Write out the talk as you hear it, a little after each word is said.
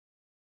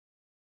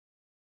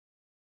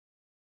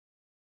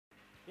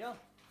Ja,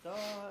 da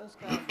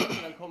ønsker jeg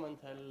hjertelig velkommen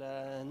til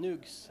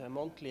NUUGs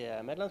månedlige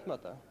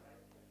medlemsmøte.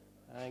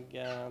 Jeg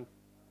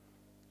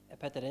er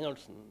Petter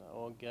Reinholdsen,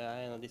 og jeg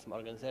er en av de som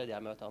organiserer de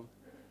her møtene.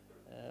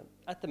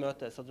 Etter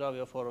møtet så drar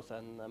vi og får oss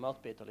en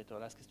matbit og litt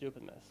å leske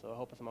strupen med, så jeg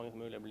håper så mange som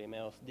mulig blir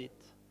med oss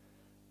dit.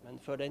 Men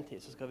før den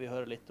tid så skal vi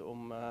høre litt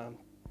om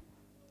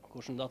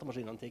hvordan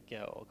datamaskinene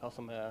tikker, og hva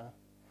som er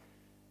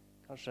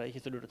kanskje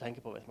ikke så lurt å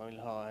tenke på hvis man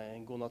vil ha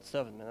en god natts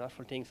søvn, men i hvert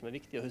fall ting som er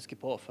viktig å huske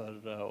på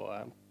for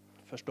å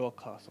forstå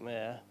hva som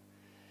er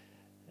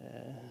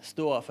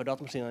ståa for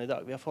datamaskinene i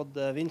dag. Vi har fått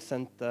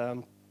Vincent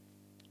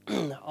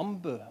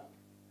Ambo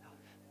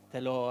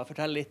til å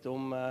fortelle litt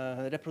om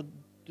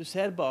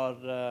reproduserbar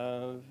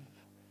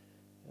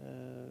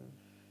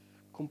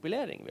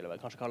kompilering, vil jeg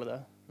vel kanskje kalle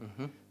det,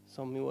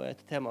 som jo er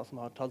et tema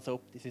som har tatt seg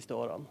opp de siste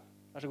årene.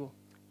 Vær så god.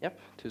 Yep,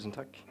 tusen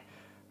takk.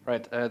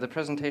 Right, the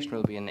presentation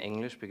will be in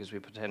English because we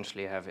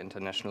potentially have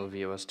international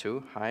viewers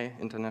too. Hi,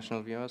 international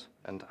viewers,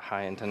 and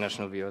hi,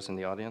 international viewers in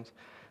the audience.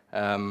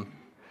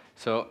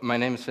 So my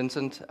name is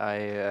Vincent.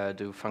 I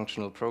do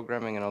functional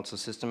programming and also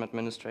system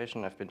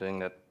administration. I've been doing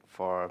that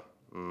for,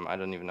 I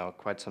don't even know,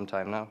 quite some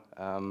time now.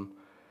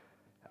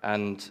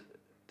 And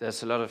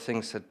there's a lot of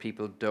things that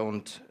people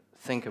don't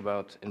think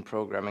about in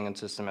programming and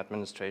system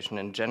administration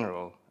in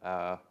general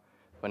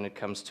when it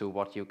comes to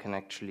what you can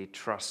actually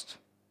trust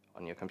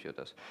on your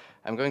computers.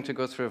 I'm going to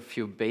go through a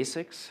few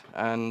basics,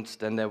 and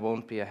then there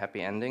won't be a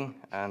happy ending.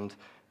 And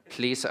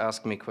please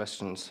ask me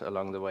questions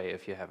along the way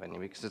if you have any,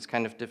 because it's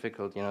kind of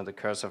difficult, you know, the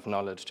curse of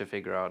knowledge to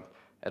figure out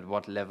at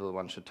what level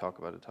one should talk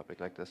about a topic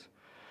like this.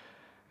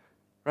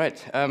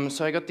 Right,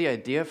 so I got the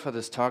idea for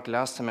this talk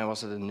last time I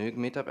was at a NUUG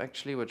Meetup,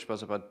 actually, which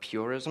was about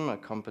Purism, a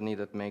company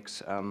that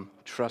makes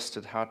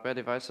trusted hardware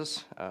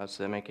devices. So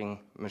they're making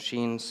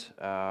machines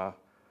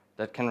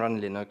that can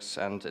run Linux,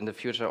 and in the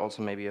future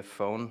also maybe a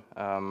phone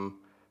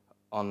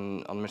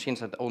on machines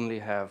that only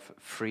have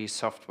free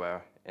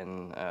software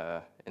in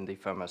the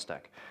firmware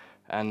stack.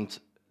 And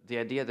the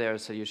idea there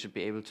is that you should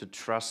be able to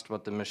trust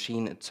what the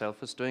machine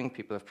itself is doing.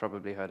 People have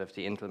probably heard of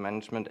the Intel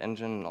management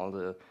engine and all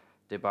the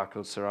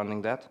debacle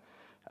surrounding that.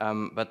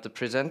 But the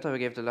presenter who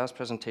gave the last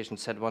presentation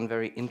said one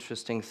very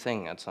interesting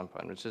thing at some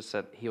point, which is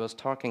that he was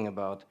talking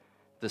about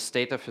the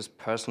state of his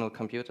personal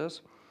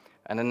computers.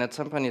 And then at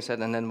some point he said,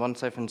 and then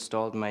once I've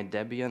installed my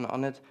Debian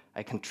on it,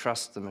 I can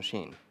trust the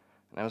machine.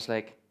 And I was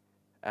like,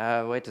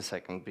 wait a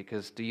second,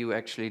 because do you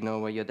actually know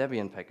where your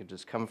Debian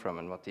packages come from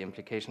and what the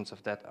implications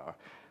of that are?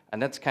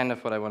 And that's kind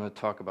of what I want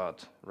to talk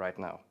about right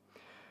now.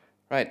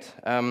 Right,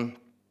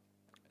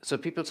 so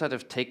people sort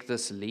of take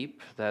this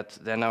leap that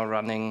they're now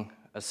running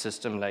a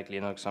system like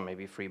Linux or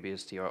maybe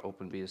FreeBSD or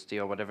OpenBSD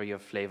or whatever your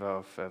flavor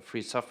of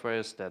free software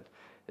is that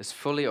is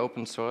fully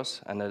open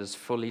source and that is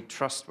fully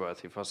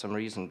trustworthy for some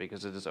reason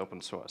because it is open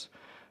source.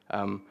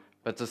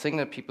 But the thing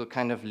that people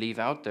kind of leave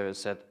out there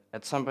is that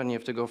at some point you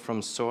have to go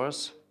from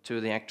source to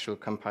the actual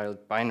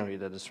compiled binary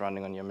that is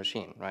running on your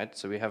machine, right?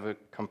 So we have a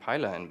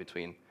compiler in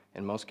between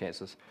in most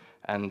cases,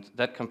 and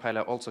that compiler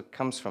also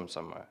comes from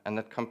somewhere, and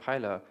that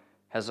compiler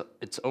has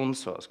its own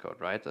source code,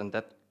 right? And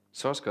that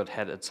source code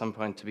had at some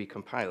point to be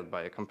compiled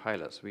by a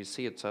compiler. So we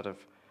see it sort of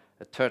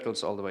a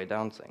turtles all the way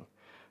down thing.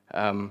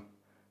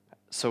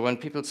 So when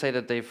people say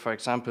that they, for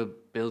example,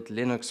 built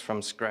Linux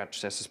from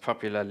scratch, there's this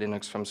popular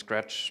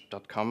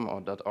linuxfromscratch.com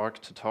or .org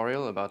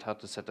tutorial about how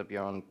to set up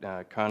your own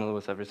kernel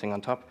with everything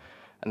on top.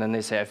 And then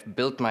they say, I've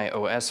built my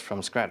OS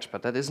from scratch.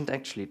 But that isn't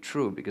actually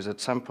true, because at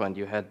some point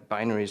you had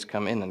binaries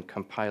come in and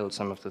compile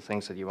some of the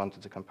things that you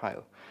wanted to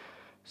compile.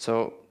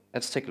 So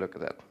let's take a look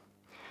at that.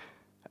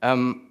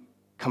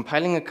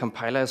 Compiling a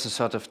compiler is a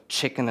sort of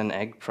chicken and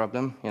egg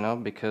problem, you know,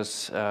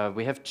 because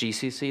we have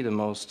GCC, the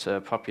most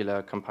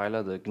popular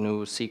compiler, the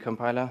GNU C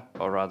compiler,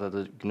 or rather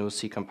the GNU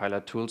C compiler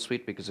tool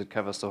suite, because it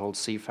covers the whole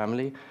C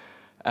family.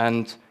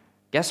 And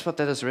guess what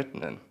that is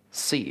written in?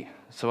 C.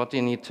 So what do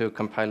you need to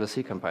compile a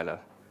C compiler?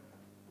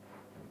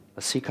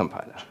 A C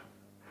compiler.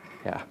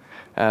 Yeah.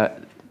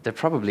 There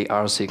probably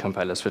are C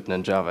compilers written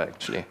in Java,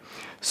 actually.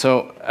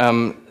 So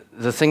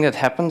the thing that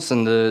happens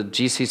in the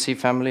GCC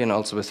family and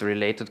also with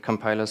related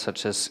compilers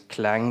such as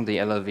Clang, the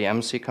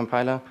LLVM C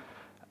compiler,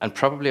 and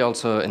probably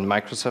also in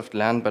Microsoft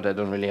land, but I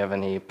don't really have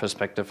any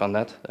perspective on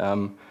that,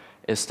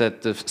 is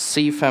that the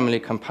C family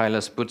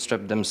compilers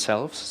bootstrap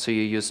themselves. So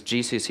you use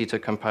GCC to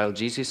compile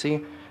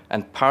GCC,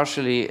 and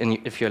partially,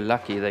 if you're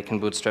lucky, they can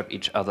bootstrap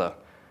each other.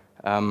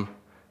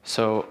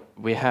 So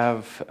we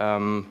have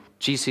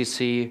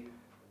GCC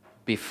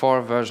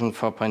before version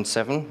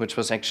 4.7, which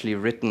was actually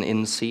written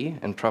in C,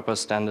 in proper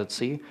standard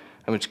C,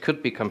 and which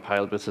could be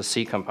compiled with a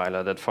C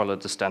compiler that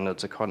followed the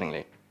standards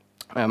accordingly.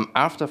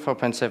 After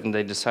 4.7,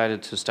 they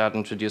decided to start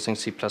introducing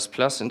C++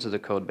 into the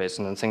code base,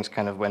 and then things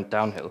kind of went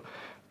downhill.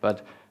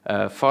 But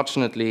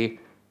fortunately,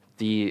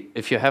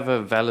 if you have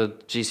a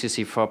valid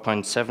GCC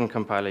 4.7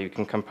 compiler, you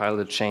can compile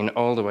the chain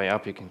all the way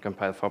up. You can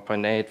compile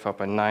 4.8,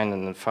 4.9,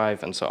 and then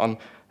 5, and so on,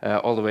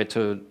 all the way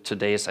to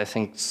today's, I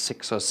think,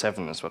 6 or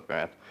 7 is what we're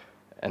at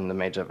in the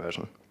major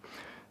version.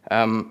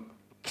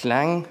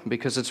 Clang,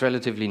 because it's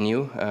relatively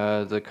new,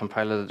 the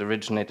compiler that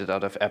originated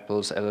out of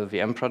Apple's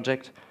LLVM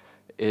project,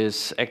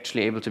 is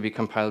actually able to be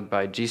compiled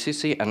by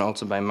GCC and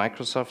also by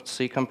Microsoft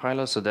C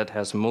compiler, so that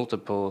has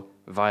multiple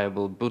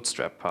viable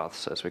bootstrap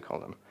paths, as we call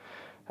them.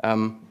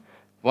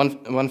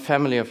 One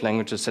family of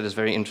languages that is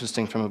very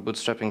interesting from a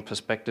bootstrapping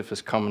perspective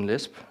is Common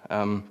Lisp.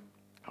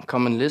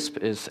 Common Lisp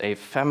is a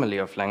family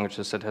of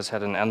languages that has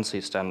had an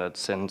ANSI standard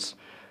since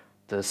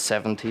the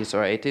 70s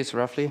or 80s,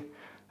 roughly.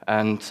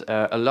 And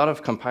a lot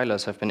of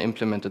compilers have been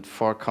implemented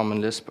for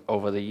Common Lisp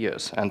over the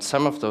years. And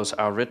some of those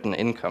are written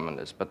in Common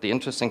Lisp. But the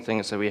interesting thing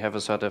is that we have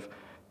a sort of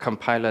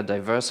compiler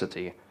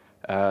diversity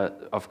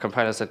of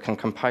compilers that can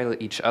compile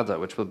each other,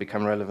 which will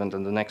become relevant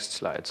in the next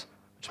slides,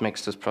 which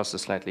makes this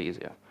process slightly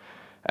easier.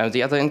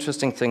 The other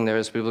interesting thing there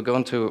is we will go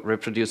into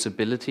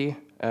reproducibility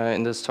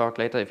in this talk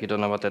later. If you don't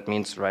know what that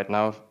means right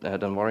now,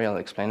 don't worry, I'll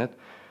explain it.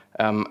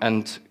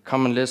 And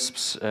Common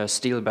Lisp's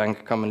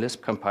Steelbank Common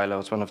Lisp compiler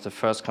was one of the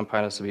first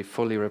compilers to be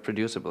fully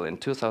reproducible in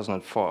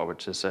 2004,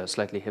 which is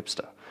slightly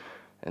hipster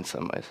in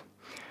some ways.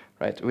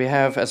 Right, we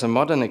have as a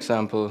modern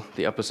example,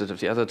 the opposite of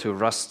the other two,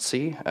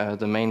 Rust-C,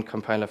 the main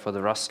compiler for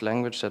the Rust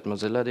language that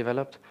Mozilla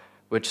developed,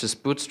 which is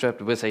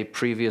bootstrapped with a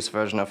previous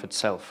version of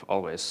itself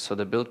always. So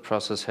the build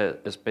process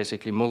is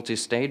basically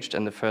multi-staged,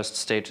 and the first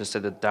stage is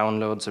that it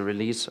downloads a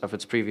release of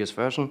its previous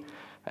version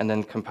and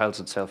then compiles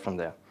itself from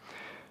there.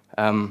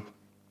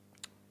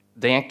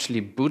 They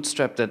actually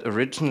bootstrapped that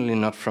originally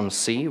not from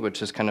C,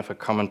 which is kind of a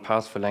common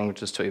path for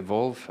languages to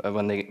evolve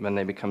when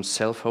they become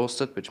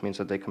self-hosted, which means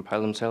that they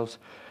compile themselves.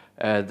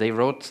 They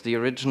wrote the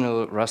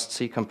original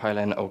Rust-C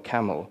compiler in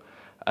OCaml,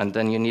 and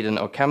then you need an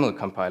OCaml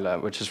compiler,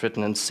 which is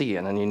written in C,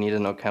 and then you need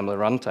an OCaml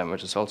runtime,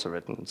 which is also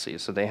written in C.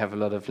 So they have a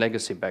lot of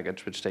legacy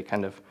baggage, which they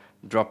kind of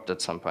dropped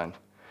at some point.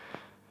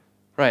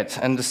 Right,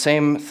 and the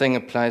same thing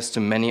applies to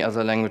many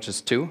other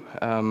languages too.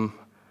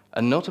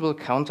 A notable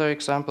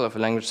counterexample of a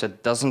language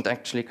that doesn't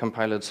actually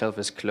compile itself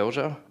is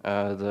Clojure,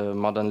 the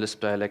modern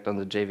Lisp dialect on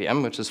the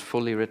JVM, which is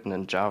fully written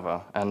in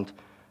Java. And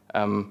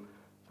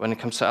when it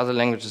comes to other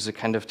languages, it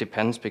kind of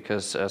depends,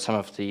 because some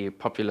of the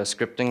popular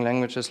scripting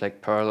languages,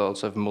 like Perl,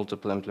 also have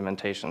multiple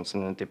implementations,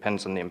 and it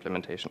depends on the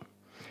implementation.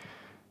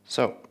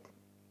 So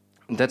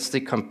that's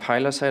the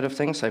compiler side of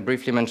things. I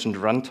briefly mentioned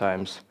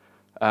runtimes.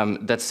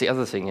 That's the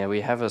other thing. Yeah,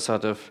 we have a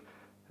sort of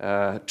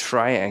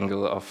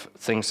triangle of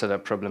things that are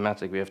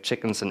problematic. We have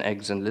chickens and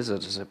eggs and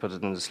lizards, as I put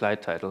it in the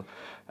slide title.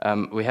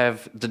 We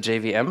have the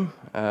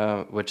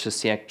JVM, which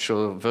is the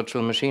actual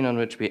virtual machine on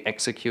which we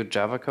execute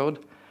Java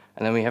code.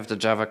 And then we have the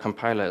Java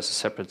compiler as a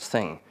separate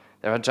thing.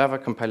 There are Java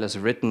compilers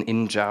written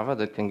in Java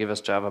that can give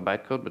us Java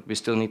bytecode, but we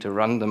still need to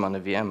run them on a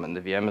VM. And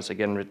the VM is,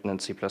 again, written in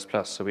C++.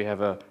 So we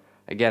have,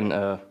 again,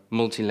 a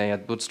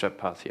multi-layered bootstrap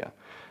path here.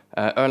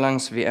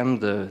 Erlang's VM,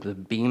 the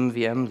Beam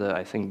VM,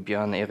 I think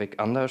Björn Erik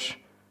Anders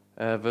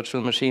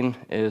virtual machine,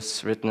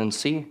 is written in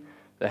C.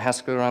 The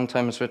Haskell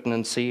runtime is written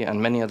in C,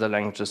 and many other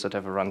languages that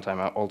have a runtime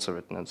are also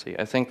written in C.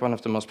 I think one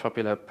of the most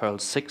popular Perl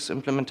 6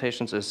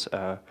 implementations is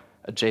a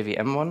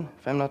JVM one,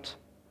 if I'm not...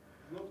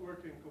 Not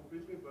working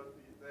completely, but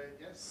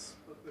yes,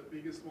 but the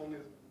biggest one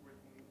is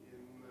written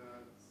in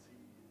C.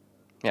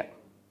 Yeah,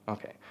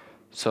 okay.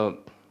 So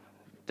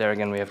there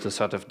again we have the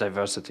sort of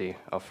diversity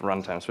of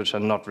runtimes, which are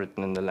not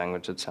written in the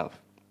language itself.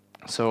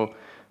 So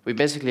we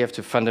basically have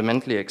to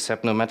fundamentally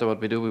accept no matter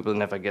what we do, we will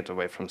never get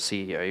away from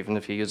C here. Even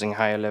if you're using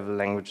higher level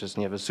languages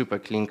and you have a super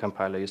clean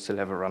compiler, you still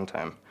have a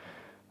runtime.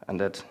 And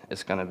that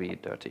is going to be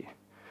dirty.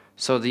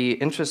 So the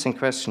interesting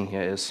question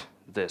here is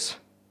this.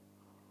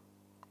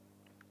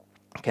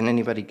 Can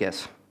anybody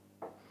guess?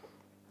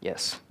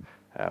 Yes,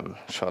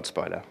 short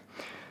spoiler.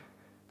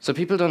 So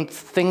people don't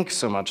think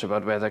so much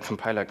about where their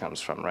compiler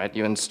comes from, right?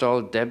 You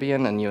install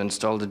Debian and you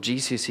install the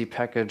GCC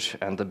package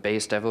and the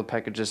base devil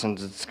packages, and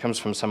it comes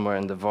from somewhere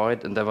in the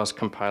void, and that was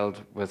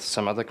compiled with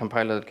some other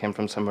compiler that came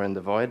from somewhere in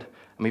the void.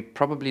 And we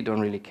probably don't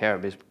really care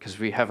because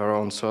we have our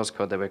own source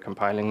code that we're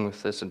compiling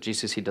with this, and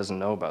GCC doesn't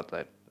know about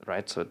that,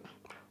 right? So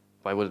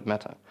why would it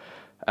matter?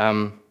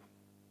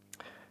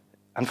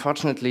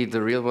 Unfortunately,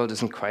 the real world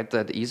isn't quite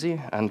that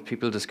easy, and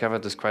people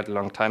discovered this quite a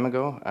long time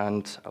ago,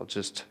 and I'll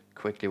just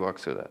quickly walk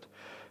through that.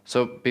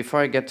 So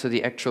before I get to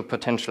the actual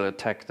potential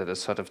attack that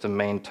is sort of the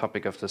main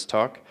topic of this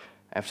talk,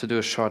 I have to do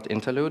a short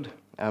interlude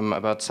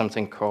about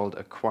something called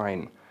a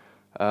quine.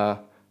 A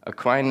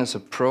quine is a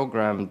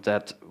program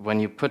that when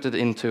you put it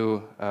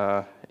into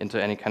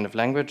any kind of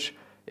language,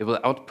 it will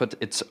output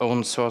its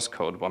own source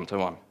code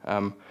one-to-one.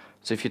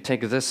 So if you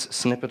take this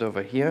snippet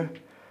over here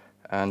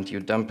and you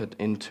dump it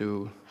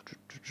into,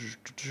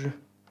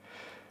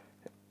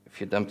 if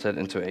you dump that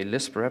into a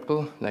Lisp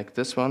REPL like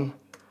this one,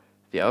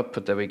 the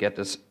output that we get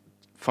is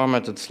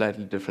formatted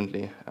slightly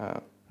differently.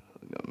 I'm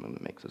going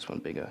to make this one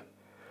bigger.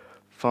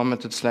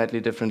 Formatted slightly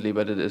differently,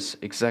 but it is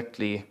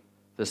exactly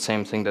the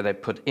same thing that I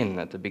put in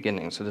at the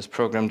beginning. So this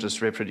program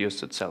just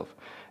reproduced itself.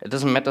 It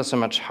doesn't matter so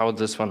much how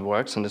this one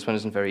works, and this one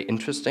isn't very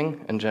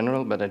interesting in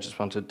general, but I just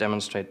want to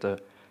demonstrate the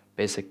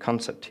basic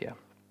concept here.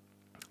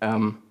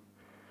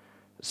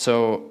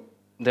 So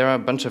there are a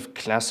bunch of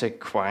classic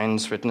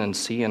quines written in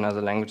C and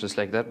other languages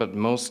like that, but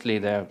mostly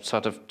they're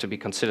sort of to be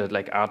considered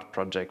like art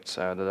projects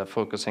that are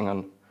focusing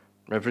on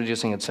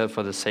reproducing itself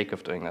for the sake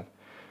of doing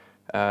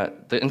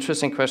that. The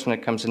interesting question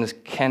that comes in is,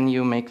 can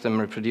you make them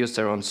reproduce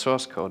their own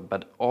source code,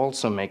 but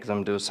also make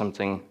them do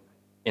something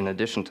in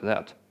addition to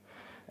that?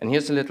 And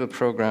here's a little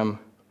program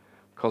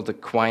called the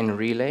Quine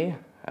Relay.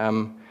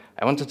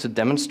 I wanted to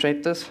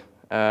demonstrate this,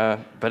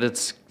 but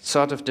it's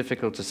sort of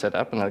difficult to set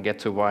up, and I'll get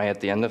to why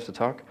at the end of the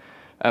talk.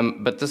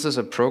 But this is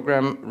a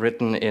program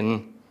written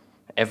in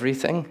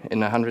everything, in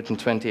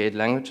 128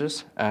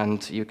 languages,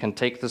 and you can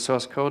take the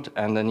source code,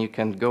 and then you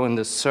can go in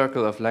this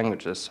circle of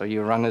languages. So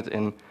you run it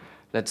in,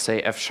 let's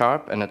say, F#,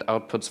 and it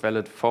outputs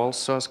valid false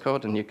source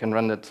code, and you can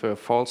run that through a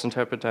false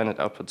interpreter, and it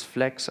outputs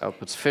flex,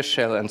 outputs fish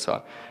shell, and so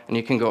on. And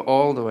you can go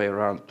all the way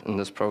around in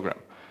this program.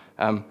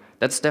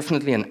 That's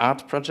definitely an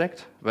art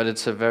project, but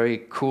it's a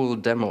very cool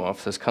demo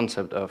of this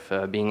concept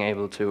of being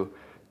able to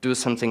do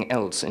something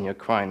else in your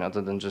quine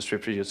other than just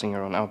reproducing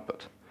your own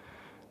output.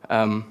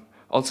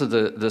 Also,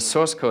 the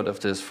source code of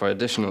this, for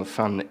additional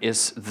fun,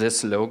 is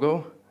this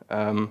logo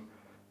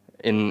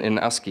in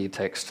ASCII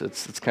text.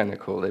 It's kind of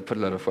cool. They put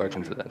a lot of work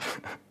into that.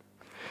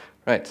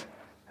 Right.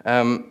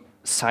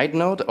 Side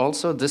note,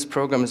 also, this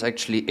program is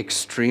actually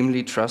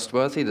extremely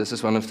trustworthy. This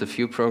is one of the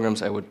few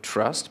programs I would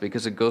trust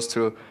because it goes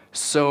through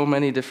so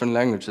many different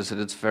languages that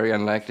it's very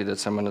unlikely that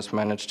someone has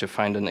managed to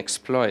find an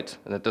exploit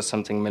that does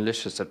something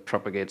malicious that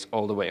propagates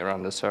all the way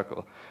around the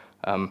circle.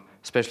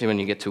 Especially when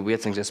you get to weird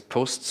things. There's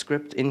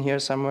PostScript in here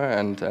somewhere,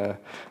 and I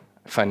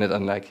find it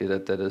unlikely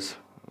that that is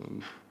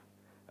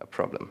a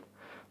problem.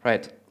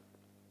 Right.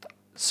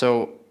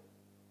 So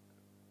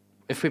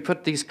if we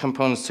put these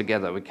components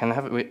together, we can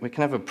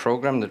have a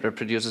program that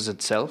reproduces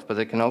itself, but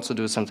it can also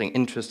do something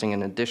interesting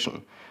in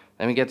addition.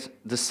 Then we get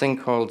this thing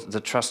called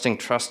the trusting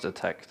trust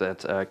attack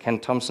that Ken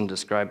Thompson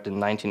described in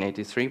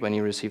 1983 when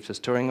he received his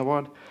Turing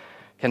Award.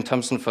 Ken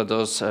Thompson, for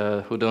those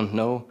who don't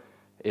know,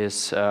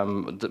 is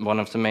one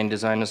of the main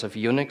designers of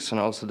Unix and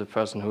also the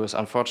person who is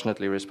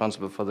unfortunately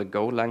responsible for the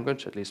Go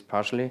language, at least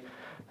partially.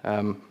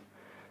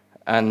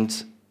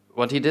 And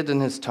what he did in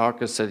his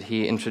talk is that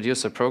he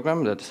introduced a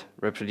program that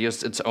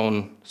reproduced its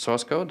own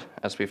source code,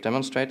 as we've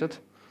demonstrated.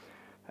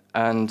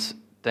 And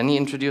then he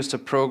introduced a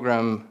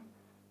program,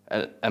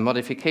 a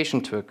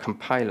modification to a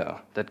compiler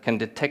that can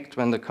detect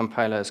when the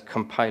compiler is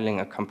compiling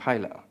a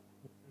compiler.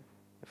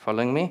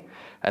 Following me?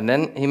 And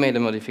then he made a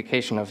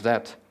modification of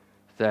that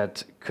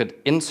that could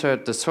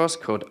insert the source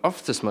code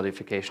of this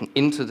modification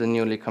into the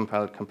newly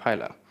compiled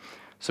compiler.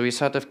 So we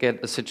sort of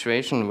get a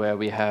situation where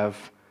we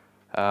have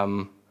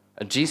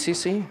a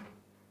GCC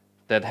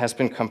that has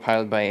been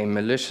compiled by a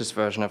malicious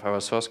version of our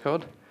source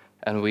code,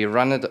 and we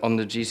run it on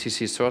the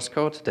GCC source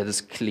code that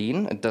is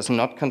clean. It does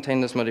not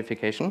contain this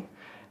modification,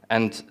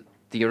 and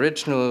the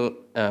original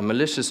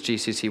malicious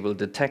GCC will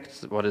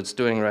detect what it's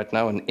doing right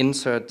now and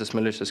insert this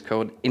malicious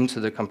code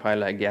into the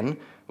compiler again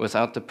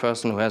without the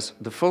person who has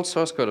the full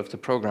source code of the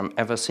program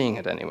ever seeing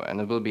it anywhere, and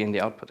it will be in the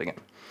output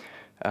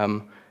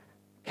again.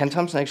 Ken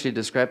Thompson actually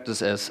described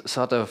this as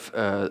sort of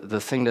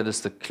the thing that is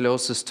the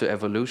closest to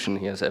evolution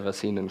he has ever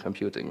seen in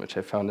computing, which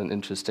I found an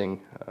interesting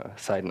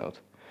side note.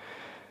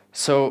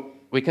 So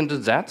we can do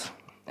that,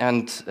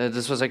 and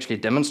this was actually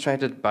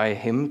demonstrated by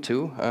him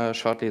too,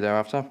 shortly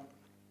thereafter.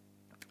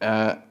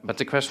 But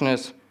the question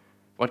is,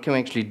 what can we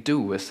actually do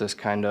with this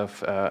kind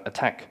of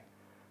attack?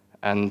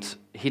 And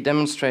he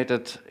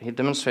demonstrated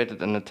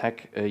an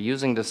attack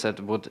using this that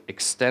would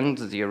extend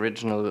the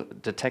original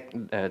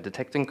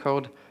detecting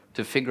code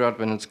to figure out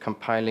when it's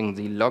compiling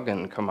the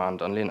login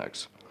command on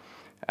Linux.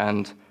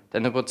 And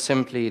then it would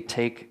simply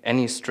take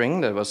any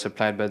string that was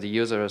supplied by the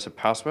user as a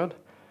password,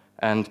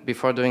 and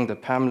before doing the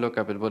PAM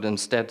lookup, it would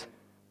instead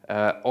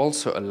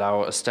also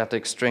allow a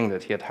static string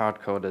that he had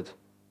hard-coded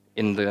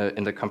in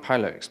the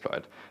compiler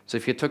exploit. So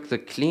if you took the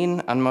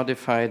clean,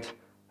 unmodified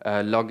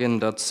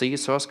login.c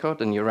source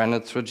code and you ran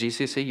it through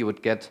GCC, you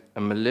would get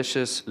a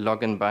malicious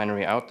login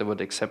binary out that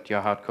would accept your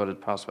hard-coded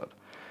password.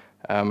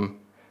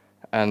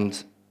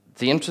 And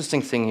the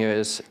interesting thing here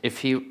is if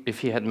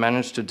he had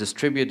managed to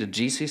distribute a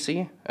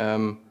GCC,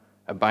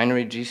 a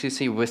binary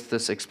GCC with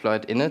this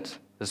exploit in it,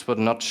 this would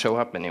not show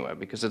up anywhere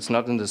because it's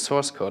not in the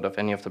source code of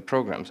any of the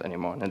programs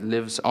anymore, and it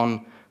lives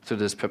on through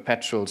this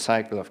perpetual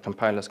cycle of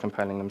compilers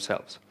compiling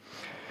themselves.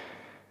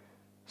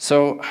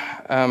 So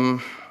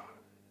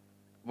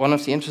one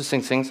of the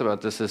interesting things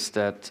about this is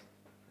that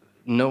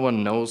no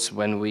one knows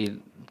when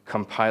we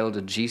compiled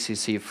a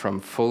GCC from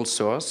full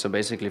source, so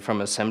basically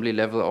from assembly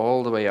level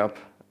all the way up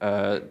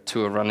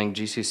to a running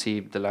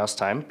GCC the last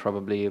time,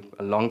 probably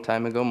a long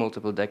time ago,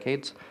 multiple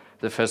decades.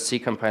 The first C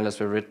compilers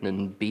were written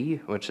in B,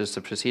 which is the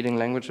preceding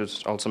language, which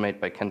was also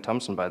made by Ken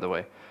Thompson, by the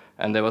way.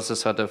 And there was a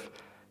sort of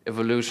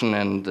evolution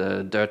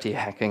and dirty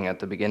hacking at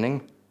the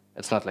beginning.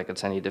 It's not like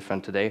it's any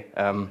different today.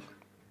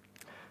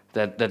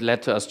 That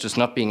led to us just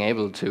not being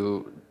able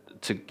to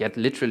get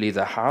literally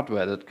the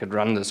hardware that could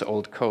run this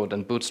old code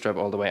and bootstrap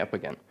all the way up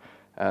again.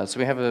 So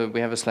we have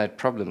a slight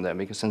problem there,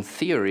 because in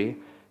theory,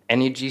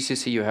 any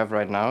GCC you have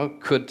right now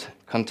could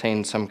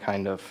contain some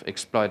kind of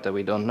exploit that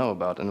we don't know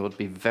about, and it would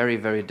be very,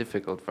 very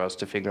difficult for us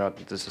to figure out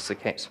that this is the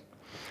case.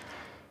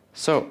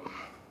 So,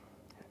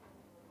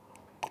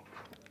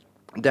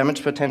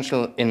 damage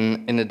potential,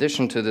 in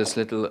addition to this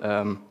little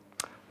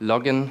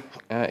login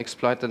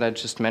exploit that I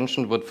just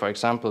mentioned, would, for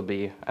example,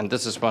 be, and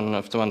this is one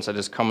of the ones that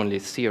is commonly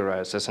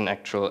theorized as an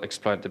actual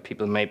exploit that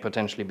people may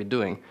potentially be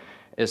doing,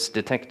 is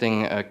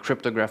detecting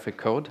cryptographic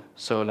code,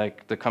 so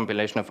like the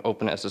compilation of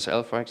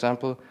OpenSSL, for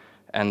example,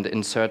 and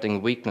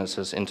inserting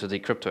weaknesses into the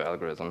crypto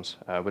algorithms,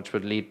 which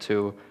would lead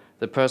to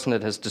the person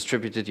that has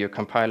distributed your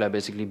compiler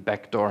basically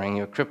backdooring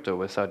your crypto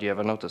without you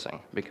ever noticing,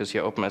 because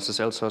your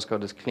OpenSSL source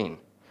code is clean.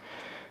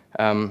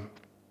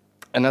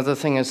 Another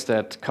thing is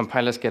that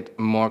compilers get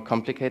more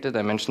complicated.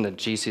 I mentioned that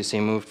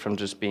GCC moved from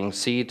just being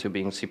C to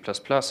being C++,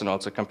 and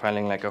also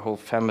compiling like a whole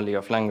family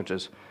of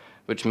languages,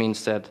 which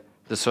means that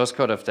the source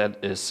code of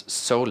that is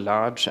so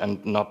large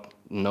and not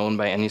known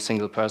by any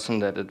single person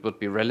that it would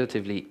be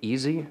relatively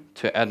easy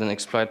to add an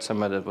exploit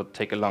somewhere that would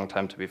take a long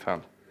time to be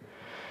found.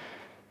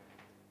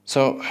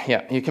 So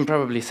yeah, you can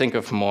probably think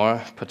of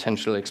more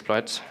potential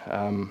exploits,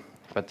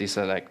 but these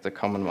are like the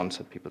common ones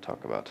that people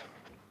talk about.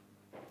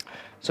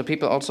 So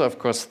people also, of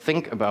course,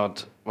 think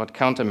about what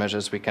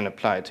countermeasures we can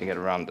apply to get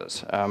around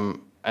this.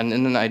 And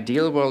in an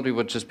ideal world, we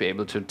would just be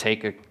able to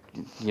take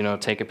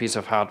a piece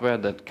of hardware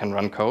that can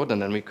run code,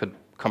 and then we could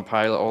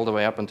compile all the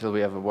way up until we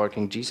have a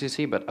working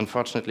GCC, but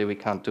unfortunately we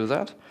can't do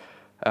that.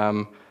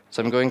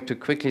 So I'm going to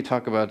quickly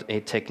talk about a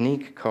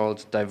technique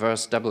called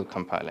diverse double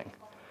compiling.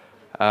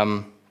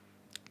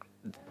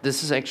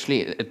 This is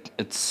actually,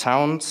 it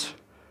sounds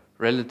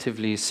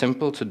relatively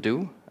simple to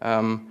do,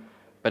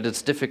 but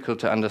it's difficult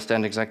to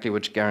understand exactly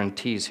which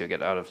guarantees you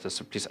get out of this,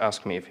 so please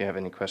ask me if you have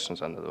any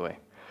questions under the way.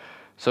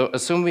 So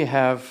assume we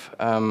have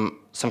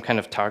some kind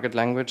of target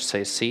language,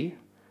 say C,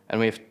 and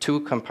we have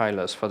two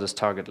compilers for this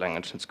target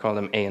language. Let's call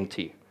them A and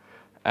T.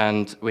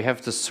 And we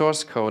have the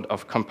source code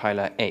of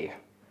compiler A,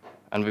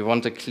 and we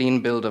want a clean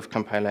build of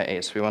compiler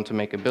A. So we want to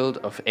make a build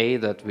of A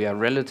that we are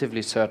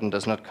relatively certain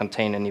does not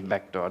contain any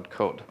backdoored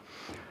code.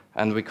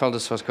 And we call the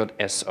source code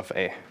S of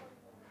A.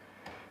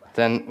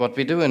 Then what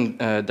we do in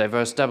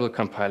diverse double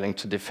compiling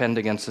to defend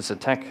against this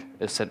attack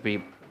is that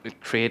we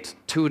create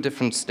two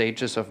different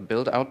stages of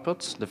build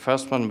outputs. The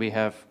first one we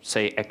have,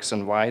 say, X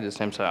and Y, these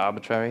names are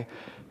arbitrary,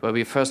 where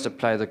we first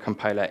apply the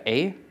compiler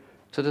A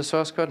to the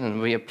source code,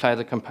 and we apply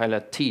the compiler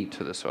T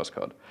to the source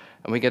code.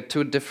 And we get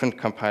two different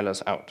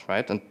compilers out,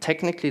 right? And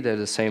technically they're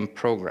the same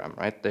program,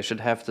 right? They should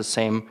have the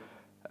same,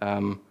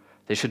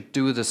 they should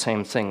do the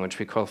same thing, which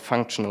we call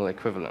functional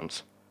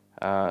equivalence.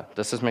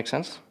 Does this make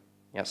sense?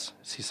 Yes,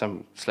 I see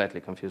some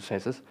slightly confused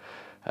faces.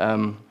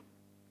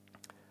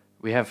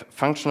 We have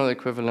functional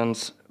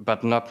equivalence,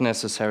 but not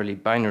necessarily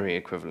binary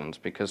equivalence,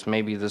 because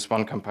maybe this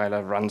one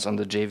compiler runs on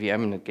the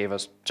JVM and it gave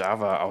us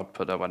Java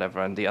output or whatever,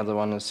 and the other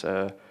one is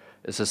a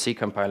C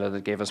compiler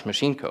that gave us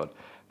machine code.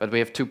 But we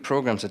have two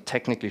programs that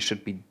technically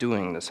should be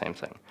doing the same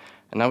thing.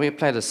 And now we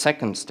apply the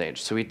second stage.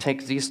 So we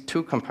take these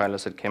two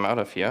compilers that came out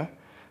of here,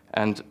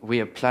 and we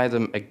apply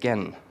them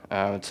again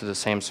to the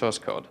same source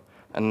code.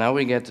 And now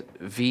we get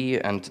V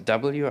and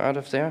W out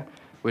of there,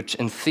 which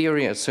in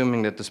theory,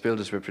 assuming that this build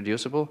is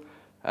reproducible,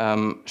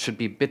 should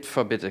be bit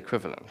for bit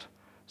equivalent.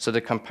 So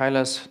the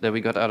compilers that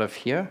we got out of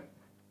here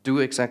do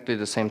exactly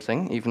the same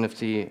thing, even if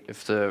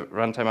the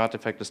runtime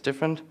artifact is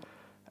different.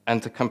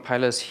 And the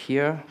compilers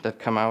here that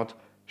come out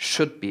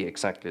should be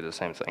exactly the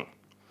same thing.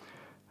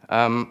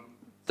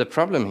 The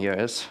problem here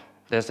is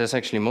there's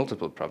actually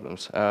multiple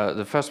problems.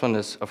 The first one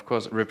is, of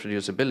course,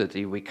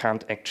 reproducibility. We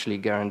can't actually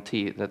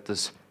guarantee that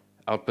this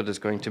output is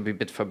going to be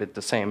bit for bit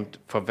the same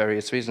for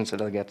various reasons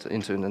that I'll get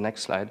into in the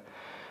next slide.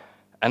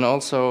 And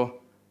also,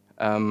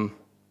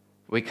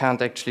 we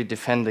can't actually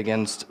defend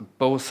against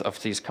both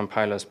of these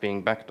compilers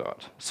being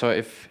backdoored. So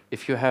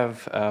if you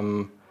have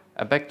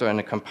a backdoor in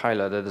a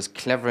compiler that is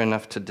clever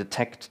enough to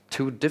detect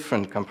two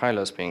different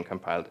compilers being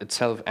compiled,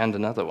 itself and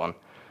another one,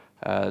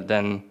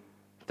 then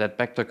that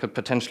backdoor could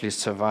potentially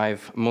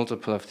survive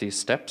multiple of these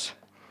steps.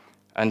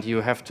 And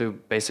you have to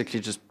basically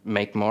just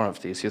make more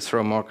of these. You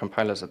throw more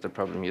compilers at the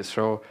problem. You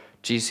throw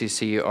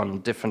GCC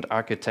on different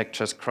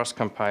architectures,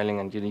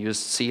 cross-compiling, and you use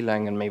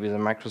CLang and maybe the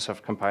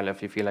Microsoft compiler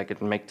if you feel like it,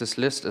 and make this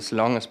list as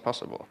long as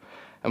possible.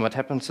 And what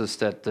happens is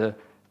that the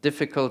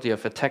difficulty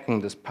of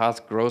attacking this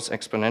path grows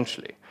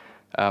exponentially.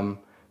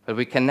 But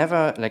we can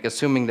never, like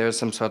assuming there's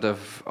some sort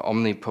of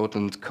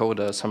omnipotent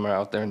coder somewhere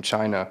out there in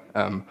China,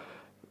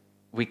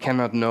 we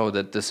cannot know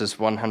that this is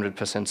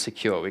 100%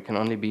 secure. We can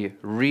only be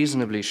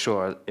reasonably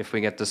sure if we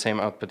get the same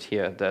output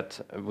here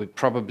that we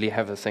probably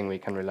have a thing we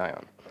can rely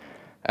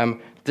on.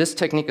 This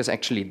technique is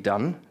actually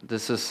done.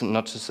 This is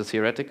not just a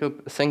theoretical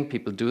thing.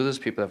 People do this.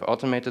 People have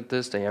automated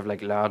this. They have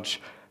like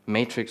large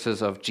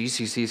matrices of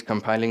GCCs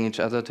compiling each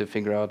other to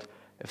figure out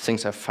if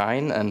things are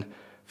fine. And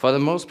for the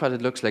most part,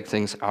 it looks like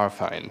things are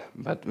fine.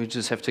 But we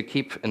just have to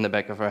keep in the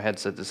back of our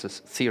heads that this is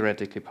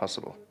theoretically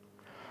possible.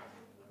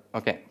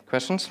 OK,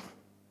 questions?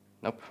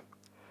 Nope.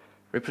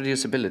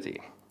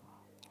 Reproducibility.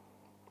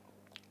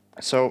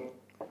 So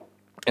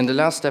In the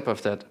last step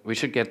of that, we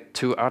should get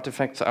 2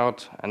 artifacts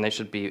out, and they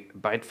should be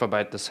byte for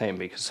byte the same,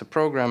 because the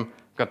program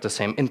got the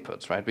same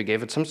inputs, right? We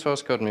gave it some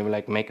source code, and we were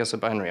like, make us a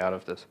binary out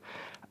of this.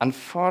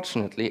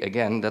 Unfortunately,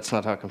 again, that's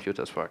not how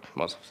computers work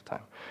most of the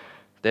time.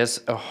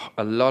 There's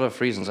a lot of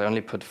reasons. I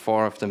only put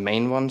 4 of the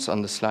main ones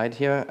on the slide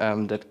here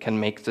that can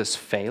make this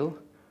fail.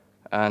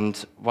 And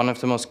one of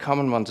the most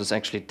common ones is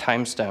actually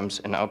timestamps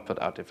in output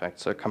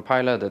artifacts. So a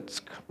compiler that's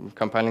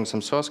compiling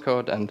some source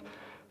code and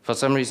for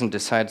some reason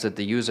decides that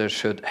the user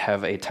should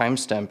have a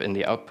timestamp in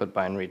the output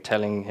binary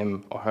telling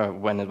him or her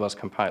when it was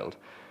compiled.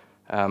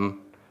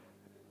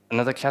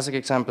 Another classic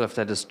example of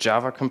that is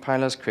Java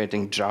compilers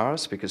creating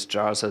jars, because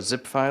jars are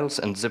zip files,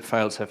 and zip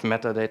files have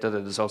metadata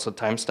that is also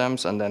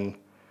timestamps, and then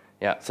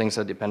yeah, things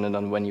are dependent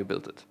on when you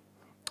build it.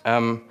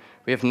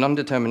 We have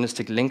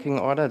non-deterministic linking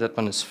order. That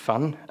one is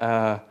fun.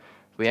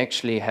 We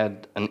actually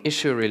had an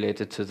issue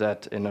related to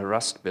that in a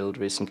Rust build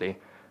recently.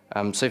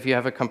 So if you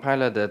have a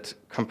compiler that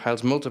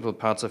compiles multiple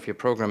parts of your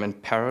program in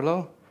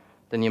parallel,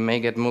 then you may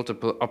get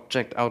multiple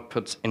object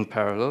outputs in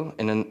parallel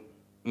in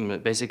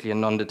basically a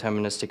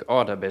non-deterministic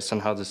order based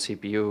on how the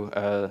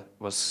CPU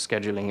was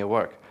scheduling your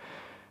work.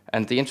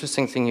 And the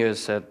interesting thing here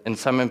is that in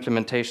some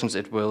implementations,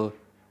 it will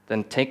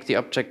then take the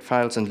object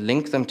files and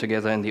link them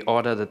together in the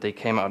order that they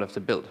came out of the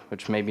build,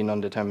 which may be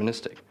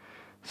non-deterministic.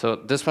 So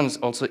this one is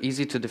also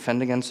easy to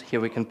defend against. Here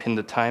we can pin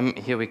the time.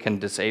 Here we can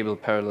disable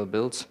parallel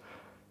builds.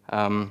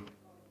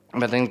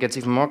 But then it gets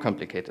even more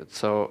complicated.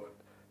 So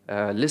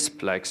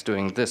Lisp likes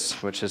doing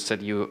this, which is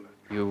that you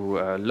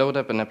load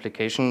up an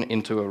application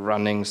into a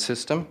running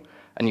system,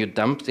 and you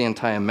dump the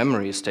entire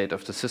memory state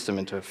of the system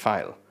into a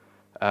file.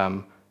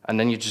 And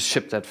then you just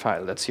ship that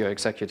file. That's your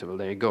executable.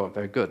 There you go.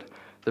 Very good.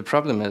 The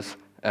problem is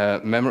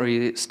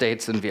memory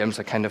states in VMs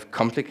are kind of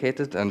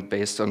complicated, and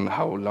based on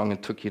how long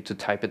it took you to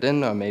type it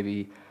in, or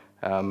maybe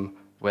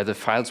where the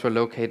files were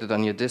located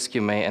on your disk,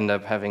 you may end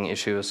up having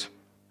issues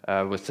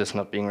with this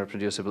not being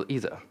reproducible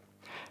either.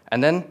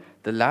 And then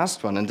the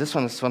last one, and this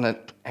one is one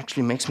that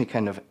actually makes me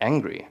kind of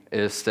angry,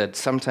 is that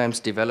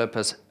sometimes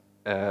developers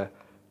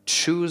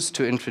choose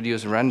to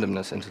introduce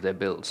randomness into their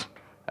builds.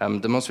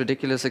 The most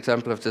ridiculous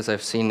example of this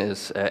I've seen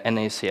is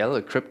NaCl,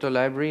 a crypto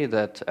library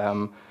that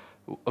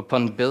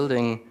upon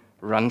building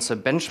runs a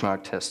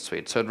benchmark test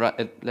suite. So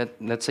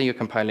let's say you're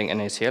compiling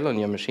NaCl on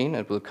your machine.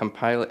 It will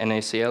compile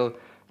NaCl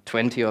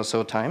 20 or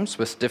so times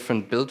with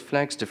different build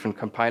flags, different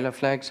compiler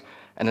flags,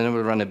 and then it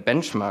will run a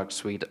benchmark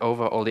suite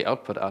over all the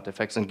output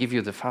artifacts and give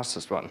you the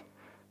fastest one.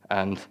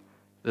 And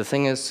the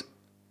thing is,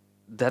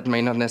 that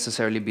may not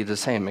necessarily be the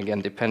same,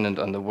 again, dependent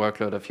on the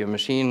workload of your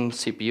machine,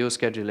 CPU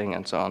scheduling,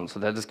 and so on. So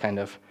that is kind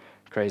of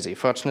crazy.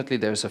 Fortunately,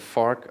 there's a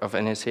fork of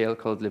NaCl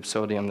called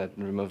libsodium that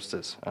removes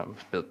this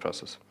build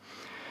process.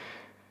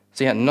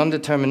 So yeah,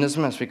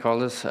 non-determinism, as we call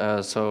this,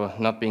 so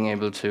not being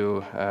able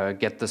to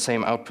get the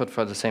same output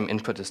for the same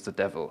input is the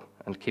devil,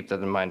 and keep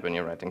that in mind when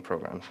you're writing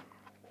programs.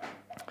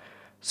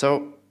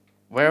 So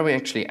where are we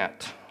actually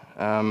at?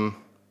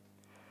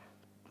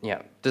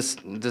 Yeah, this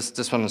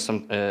one is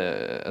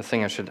a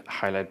thing I should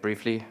highlight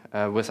briefly.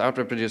 Without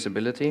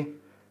reproducibility,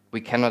 we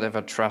cannot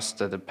ever trust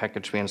that the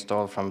package we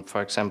install from,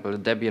 for example, a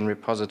Debian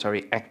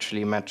repository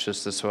actually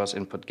matches the source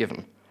input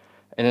given.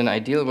 In an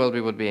ideal world,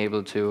 we would be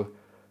able to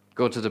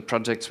go to the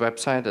project's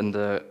website, and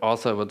the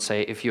author would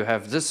say, if you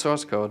have this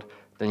source code,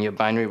 then your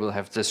binary will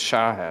have this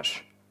SHA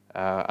hash.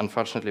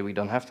 Unfortunately, we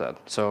don't have that.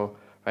 So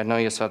right now,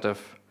 you're sort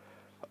of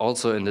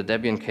also in the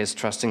Debian case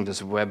trusting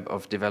this web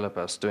of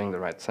developers doing the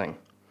right thing.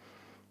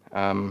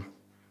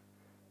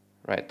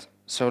 Right,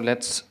 so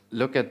let's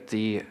look at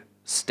the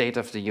state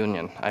of the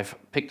union. I've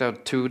picked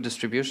out 2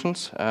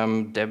 distributions,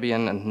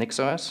 Debian and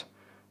NixOS,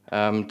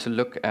 to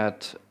look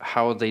at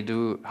how they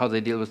deal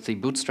with the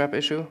bootstrap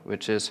issue,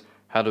 which is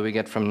how do we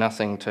get from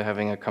nothing to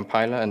having a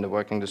compiler and a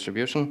working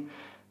distribution,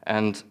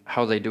 and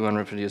how they do on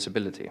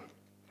reproducibility.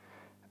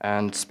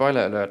 And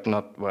spoiler alert,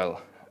 not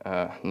well,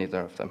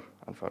 neither of them,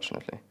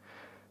 unfortunately.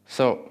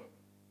 So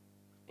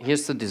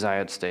here's the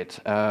desired state.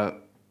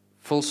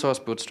 Full source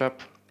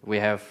bootstrap. We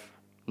have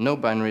no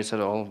binaries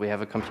at all. We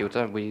have a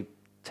computer. We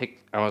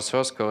take our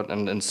source code,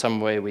 and in some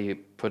way we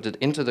put it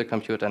into the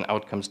computer, and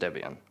out comes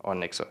Debian or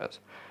NixOS.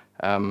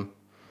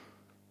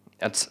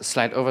 That's a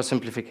slight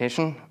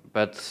oversimplification,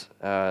 but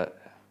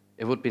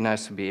it would be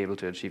nice to be able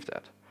to achieve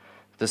that.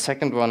 The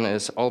second one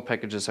is all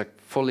packages are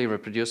fully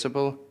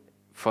reproducible.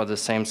 For the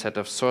same set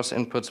of source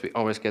inputs, we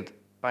always get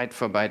byte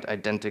for byte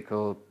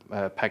identical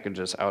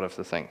packages out of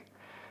the thing.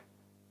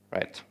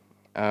 Right.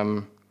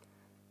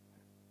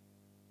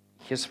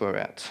 Here's where we're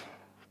at.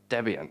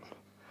 Debian.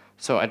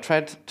 So I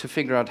tried to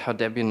figure out how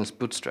Debian is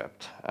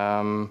bootstrapped.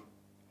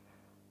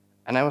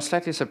 And I was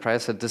slightly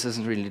surprised that this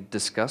isn't really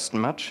discussed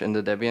much in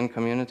the Debian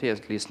community,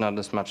 at least not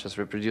as much as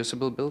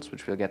reproducible builds,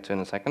 which we'll get to in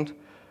a second.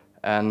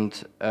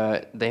 And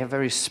they have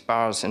very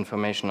sparse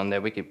information on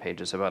their wiki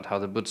pages about how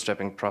the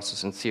bootstrapping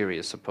process in theory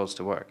is supposed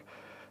to work.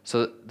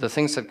 So the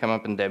things that come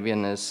up in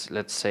Debian is,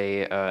 let's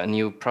say, a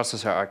new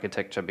processor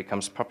architecture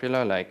becomes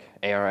popular, like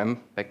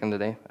ARM back in the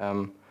day.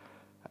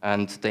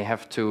 and they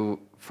have to,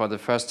 for the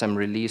first time,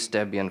 release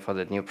Debian for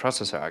that new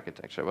processor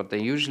architecture. What they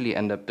usually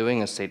end up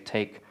doing is they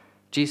take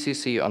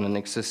GCC on an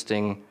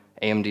existing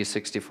AMD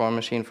 64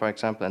 machine, for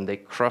example, and they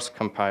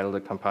cross-compile the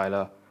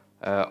compiler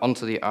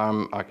onto the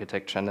ARM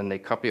architecture, and then they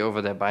copy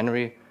over their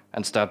binary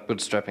and start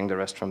bootstrapping the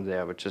rest from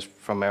there, which is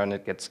from where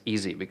it gets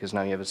easy, because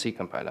now you have a C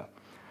compiler.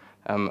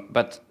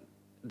 But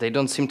they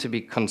don't seem to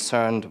be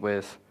concerned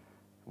with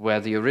where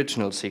the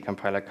original C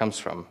compiler comes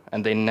from,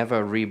 and they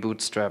never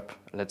rebootstrap,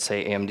 let's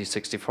say, AMD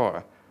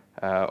 64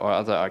 or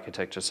other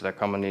architectures that are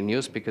commonly in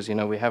use, because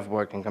we have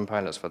working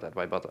compilers for that.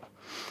 Why bother?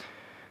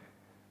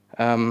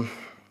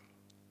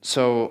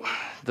 So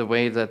the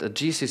way that a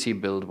GCC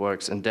build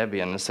works in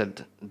Debian is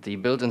that the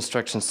build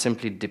instructions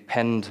simply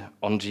depend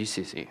on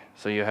GCC.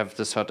 So you have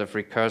this sort of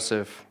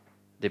recursive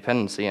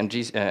dependency, and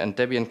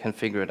Debian can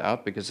figure it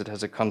out because it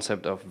has a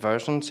concept of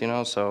versions,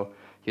 so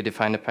you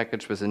define a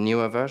package with a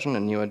newer version, a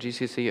newer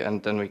GCC,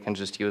 and then we can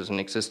just use an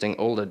existing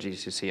older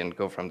GCC and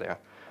go from there.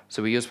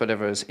 So we use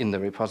whatever is in the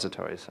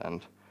repositories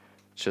and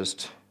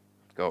just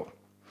go.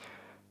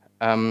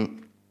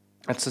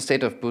 That's the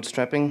state of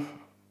bootstrapping.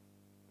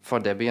 For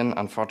Debian,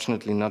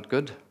 unfortunately not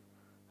good.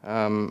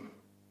 Yeah.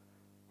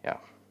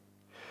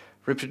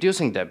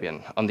 Reproducing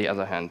Debian, on the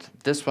other hand,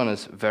 this one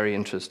is very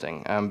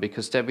interesting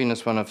because Debian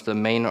is one of the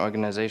main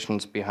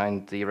organizations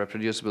behind the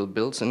Reproducible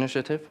Builds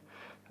initiative.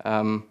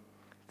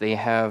 They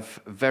have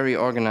very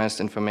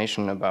organized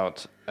information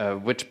about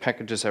which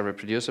packages are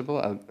reproducible.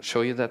 I'll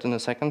show you that in a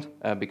second,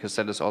 because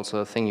that is also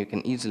a thing you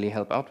can easily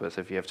help out with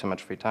if you have too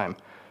much free time.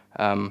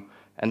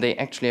 And they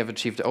actually have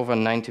achieved over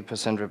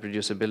 90%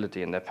 reproducibility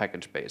in their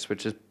package base,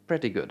 which is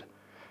pretty good.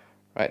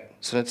 Right,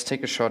 so let's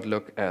take a short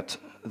look at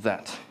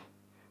that.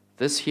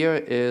 This here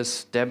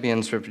is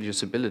Debian's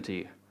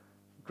reproducibility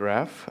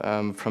graph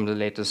from the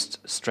latest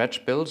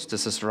stretch builds.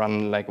 This is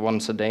run like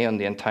once a day on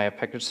the entire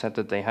package set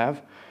that they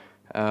have.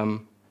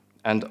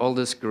 And all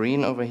this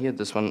green over here,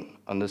 this one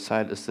on the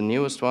side is the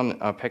newest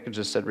one, are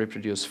packages that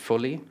reproduce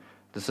fully.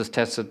 This is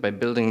tested by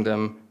building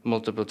them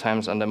multiple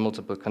times under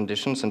multiple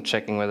conditions and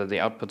checking whether the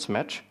outputs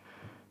match.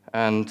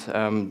 And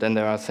then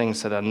there are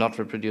things that are not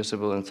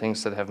reproducible and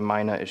things that have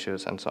minor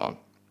issues and so on.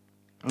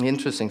 And the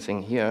interesting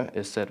thing here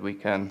is that we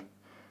can,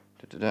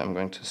 I'm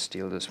going to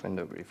steal this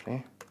window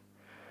briefly.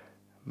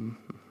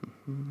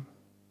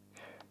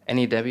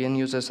 Any Debian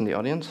users in the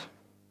audience?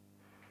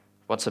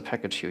 What's a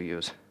package you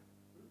use?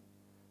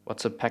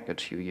 What's a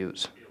package you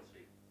use?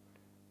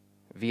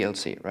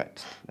 VLC,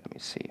 right, let me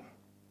see.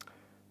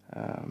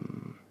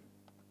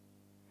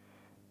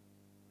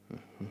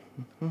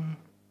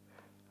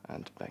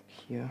 And back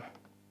here.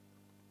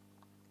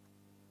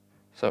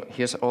 So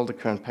here's all the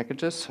current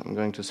packages. I'm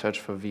going to search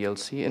for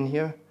VLC in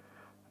here,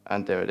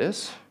 and there it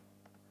is.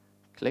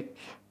 Click,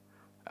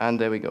 and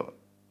there we go.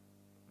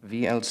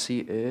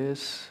 VLC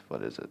is,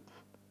 what is it?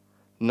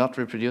 Not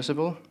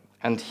reproducible.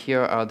 And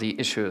here are the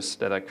issues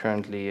that are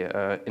currently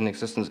in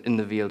existence in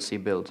the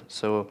VLC build.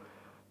 So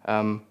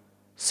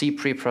C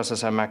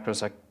preprocessor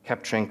macros are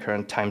capturing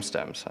current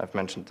timestamps. I've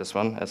mentioned this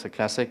one as a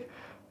classic.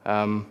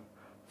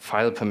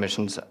 File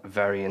permissions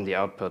vary in the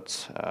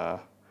outputs.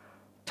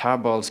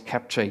 Tarballs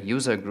capture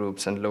user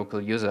groups and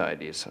local user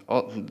IDs.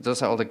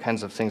 Those are all the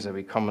kinds of things that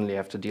we commonly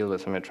have to deal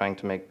with when we're trying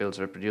to make builds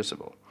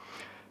reproducible.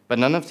 But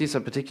none of these are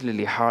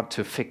particularly hard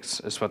to fix,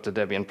 is what the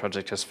Debian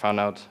project has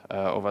found out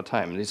over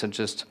time. These are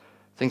just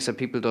things that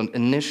people don't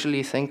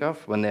initially think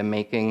of when they're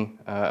making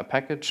a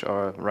package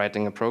or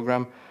writing a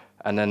program.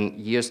 And then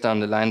years down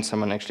the line,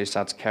 someone actually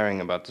starts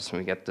caring about this, and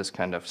we get this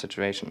kind of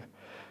situation.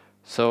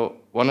 So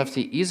one of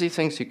the easy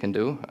things you can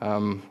do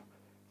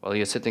while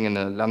you're sitting in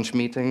a lunch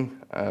meeting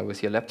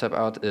with your laptop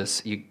out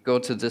is you go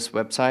to this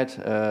website,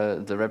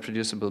 the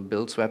Reproducible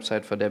Builds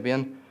website for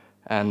Debian,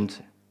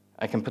 and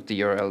I can put the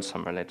URL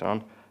somewhere later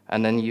on.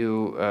 And then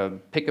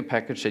you pick a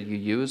package that you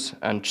use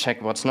and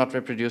check what's not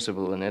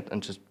reproducible in it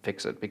and just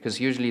fix it. Because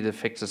usually the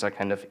fixes are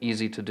kind of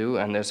easy to do,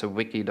 and there's a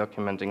wiki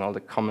documenting all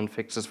the common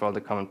fixes for all the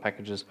common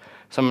packages.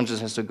 Someone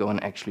just has to go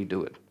and actually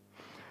do it.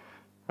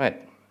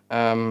 Right,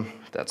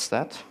 that's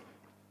that.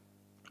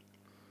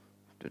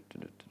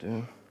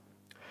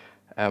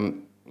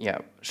 Yeah,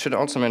 should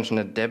also mention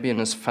that Debian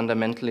is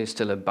fundamentally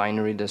still a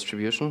binary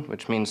distribution,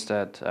 which means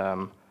that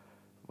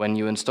when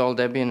you install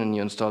Debian and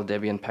you install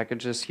Debian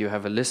packages, you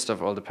have a list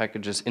of all the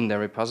packages in their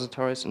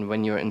repositories, and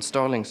when you're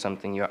installing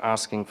something, you're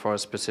asking for a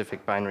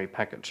specific binary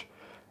package,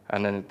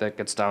 and then that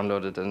gets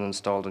downloaded and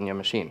installed on your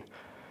machine.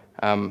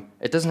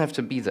 It doesn't have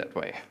to be that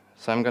way.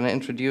 So I'm going to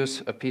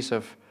introduce a piece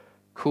of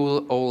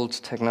cool old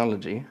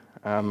technology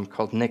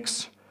called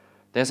NIX.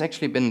 There's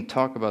actually been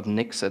talk about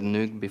NIX at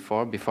NUUG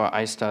before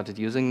I started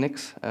using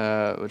NIX,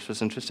 which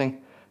was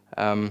interesting.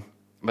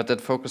 But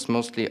that focused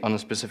mostly on a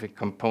specific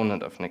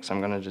component of NIX. I'm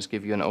going to just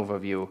give you an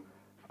overview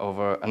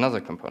over another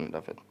component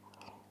of it.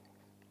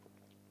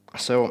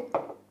 So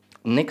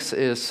NIX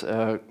is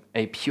a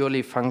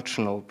purely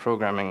functional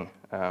programming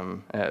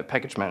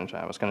package manager.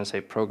 I was going to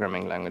say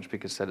programming language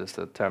because that is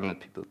the term that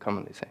people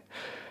commonly say.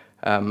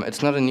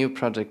 It's not a new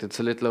project. It's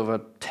a little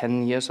over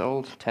 10 years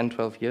old, 10,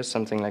 12 years,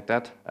 something like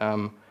that.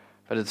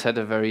 but it's had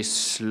a very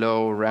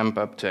slow ramp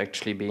up to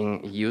actually being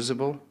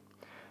usable.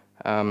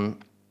 And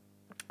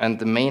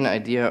the main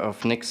idea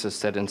of NICS is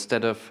that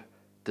instead of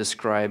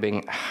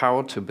describing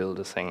how to build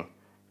a thing,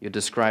 you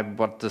describe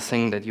what the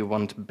thing that you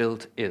want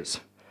built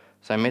is.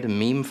 So I made a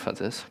meme for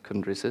this,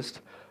 couldn't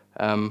resist,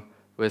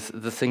 with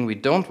the thing we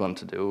don't want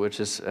to do, which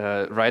is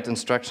write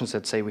instructions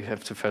that say we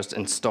have to first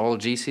install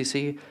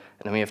GCC, and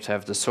then we have to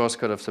have the source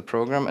code of the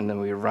program, and then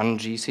we run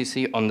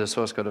GCC on the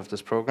source code of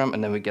this program,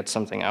 and then we get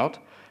something out.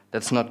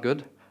 That's not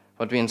good.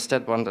 What we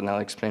instead want, and I'll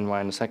explain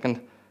why in a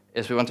second,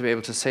 is we want to be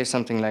able to say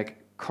something like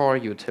core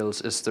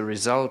utils is the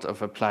result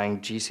of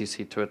applying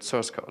GCC to its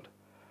source code.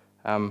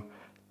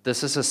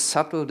 This is a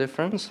subtle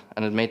difference,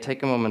 and it may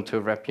take a moment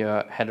to wrap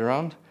your head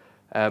around,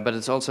 but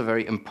it's also a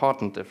very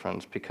important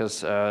difference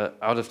because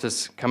out of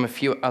this come a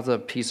few other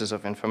pieces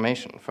of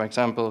information. For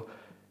example,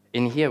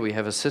 in here we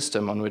have a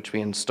system on which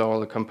we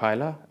install a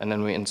compiler, and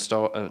then we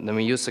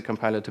use the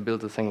compiler to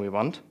build the thing we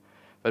want.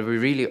 But we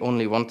really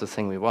only want the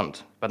thing we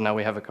want. But now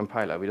we have a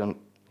compiler. We don't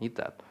need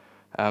that.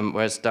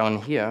 Whereas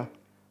down here,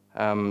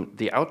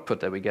 the output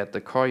that we get,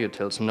 the core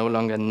utils, no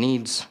longer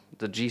needs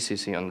the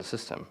GCC on the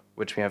system,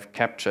 which we have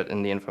captured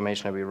in the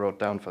information that we wrote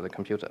down for the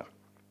computer.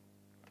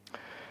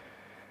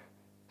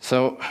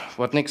 So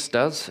what NICS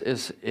does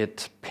is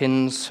it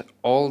pins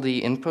all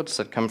the inputs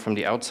that come from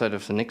the outside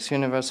of the NICS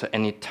universe, so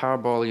any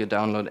tarball you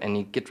download,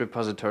 any Git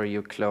repository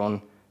you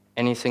clone,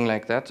 anything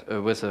like that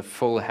with a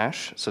full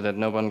hash so that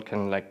no one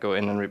can like go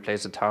in and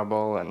replace a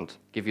tarball and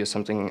give you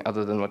something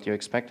other than what you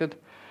expected.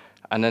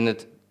 And then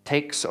it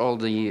takes all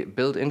the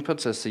build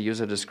inputs as the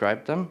user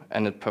described them,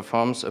 and it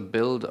performs a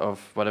build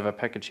of whatever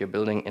package you're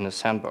building in a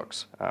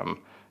sandbox,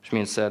 which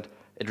means that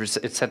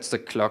it sets the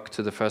clock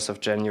to the 1st of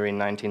January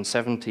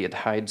 1970. It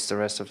hides the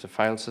rest of the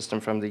file system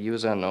from the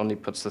user and only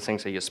puts the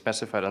things that you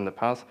specified on the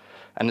path.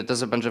 And it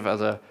does a bunch of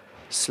other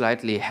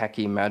slightly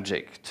hacky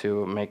magic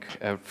to make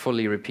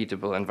fully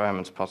repeatable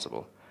environments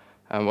possible.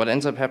 What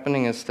ends up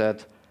happening is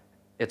that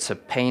it's a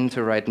pain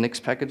to write NICS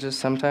packages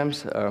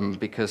sometimes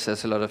because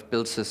there's a lot of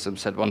build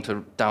systems that want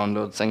to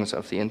download things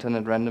off the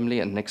internet randomly,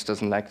 and NICS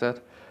doesn't like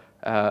that.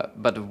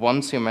 But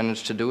once you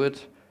manage to do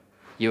it,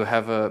 you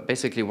have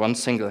basically one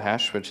single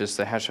hash, which is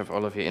the hash of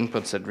all of your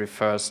inputs that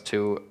refers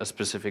to a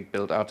specific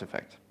build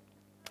artifact.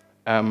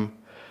 I'm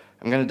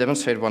going to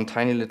demonstrate one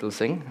tiny little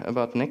thing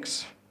about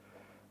NICS.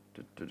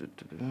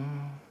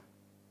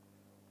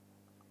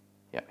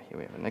 Yeah, here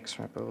we have a NICS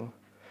repo.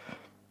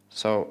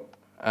 So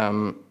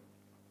a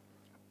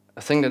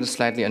thing that is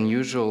slightly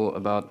unusual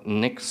about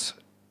NICS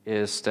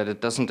is that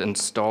it doesn't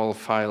install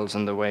files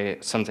in the way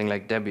something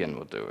like Debian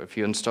would do. If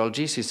you install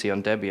GCC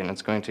on Debian,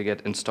 it's going to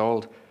get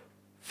installed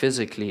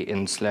physically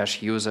in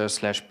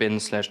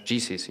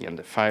 /user/bin/gcc, and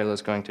the file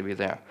is going to be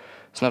there.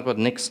 It's not what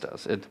NICS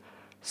does. It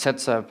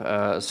sets up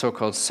a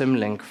so-called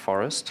symlink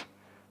forest.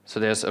 So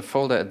there's a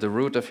folder at the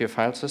root of your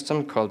file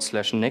system called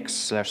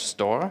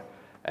 /nix/store,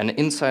 and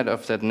inside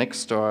of that NICS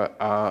store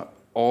are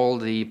all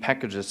the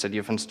packages that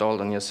you've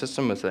installed on your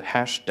system with a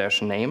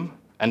 #-name,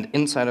 and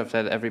inside of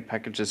that every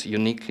package is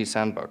uniquely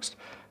sandboxed.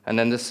 And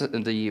then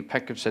the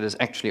package that is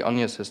actually on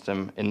your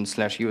system in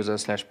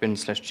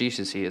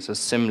 /user/bin/gcc is a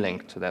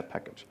symlink to that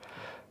package.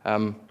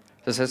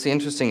 This has the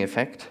interesting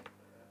effect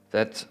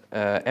that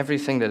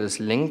everything that is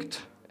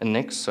linked in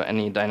NICS, so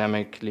any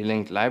dynamically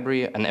linked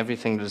library, and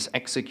everything that is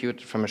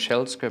executed from a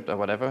shell script or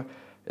whatever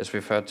is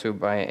referred to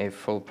by a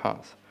full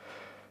path.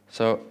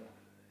 So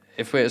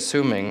if we're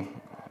assuming,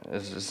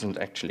 this isn't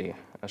actually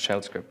a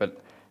shell script,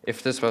 but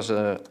if this was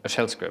a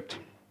shell script,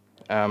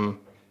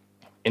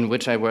 in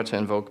which I were to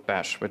invoke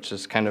bash, which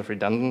is kind of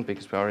redundant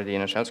because we're already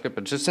in a shell script,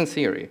 but just in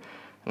theory.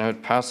 And I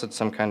would pass it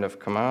some kind of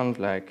command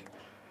like,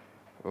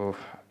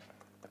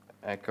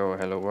 echo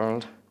hello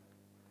world,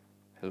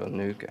 hello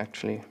NUUG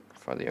actually,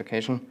 for the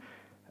occasion.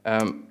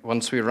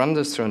 Once we run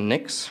this through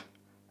NICS,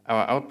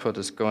 our output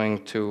is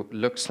going to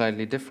look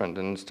slightly different.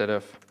 And instead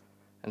of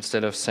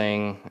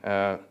saying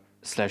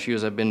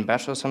 /user bin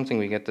bash or something,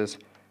 we get this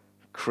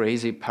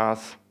crazy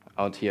path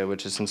out here,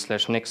 which is in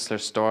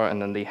 /nix/store,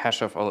 and then the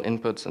hash of all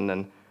inputs, and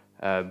then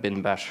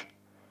bin bash.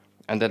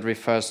 And that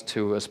refers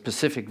to a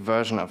specific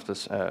version of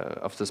this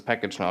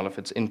package and all of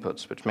its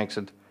inputs, which makes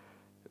it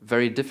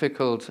very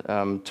difficult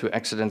to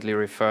accidentally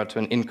refer to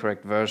an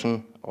incorrect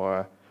version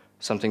or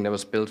something that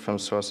was built from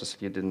sources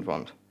that you didn't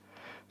want.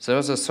 So that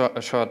was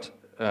a short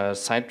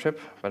side trip,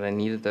 but I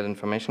needed that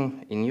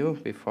information in you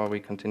before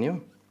we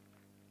continue.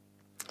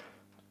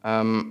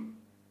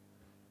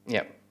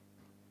 Yeah.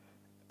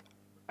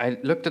 I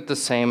looked at the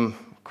same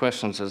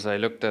questions as I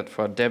looked at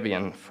for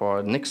Debian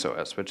for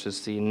NixOS, which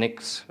is the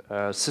Nix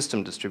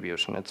system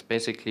distribution. It's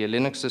basically a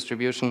Linux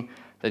distribution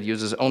that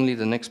uses only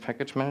the Nix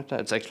package manager.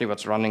 It's actually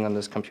what's running on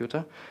this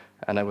computer,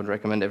 and I would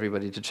recommend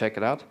everybody to check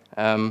it out.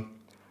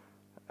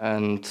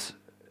 And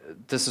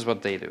this is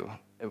what they do.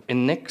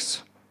 In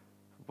Nix,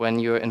 when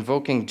you're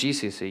invoking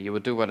GCC, you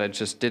would do what I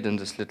just did in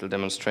this little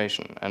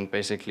demonstration. And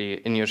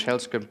basically, in your shell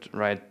script,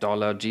 write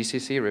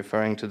 $GCC,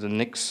 referring to the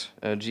Nix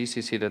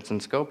GCC that's in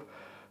scope,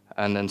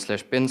 and then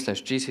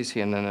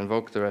 /bin/gcc, and then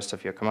invoke the rest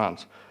of your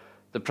commands.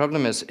 The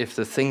problem is if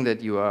the thing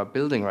that you are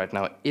building right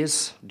now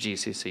is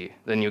GCC,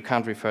 then you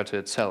can't refer to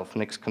itself.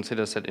 Nix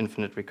considers that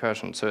infinite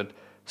recursion, so it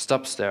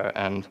stops there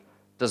and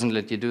doesn't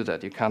let you do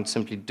that. You can't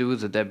simply do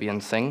the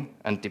Debian thing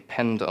and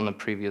depend on a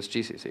previous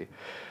GCC.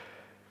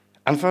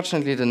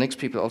 Unfortunately, the Nix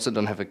people also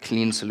don't have a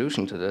clean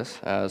solution to this.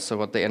 So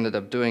what they ended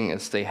up doing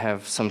is they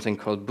have something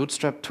called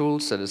bootstrap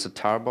tools that is a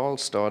tarball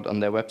stored on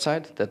their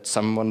website that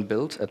someone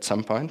built at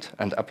some point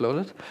and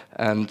uploaded.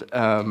 And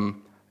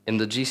in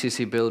the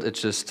GCC build, it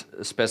just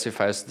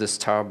specifies this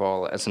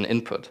tarball as an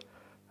input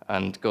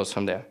and goes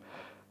from there.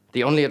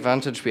 The only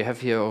advantage we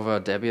have here over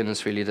Debian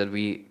is really that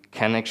we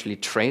can actually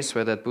trace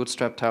where that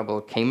bootstrap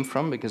tarball came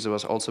from, because it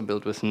was also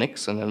built with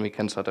Nix, and then we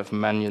can sort of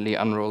manually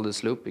unroll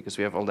this loop because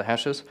we have all the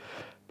hashes.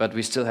 But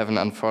we still have an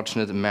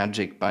unfortunate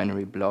magic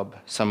binary blob.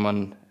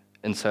 Someone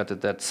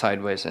inserted that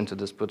sideways into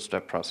this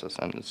bootstrap process,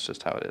 and it's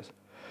just how it is.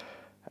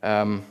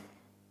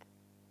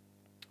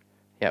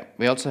 Yeah,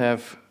 we also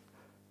have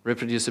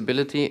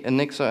reproducibility in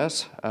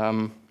NixOS,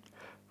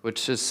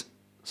 which is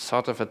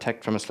sort of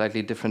attacked from a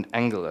slightly different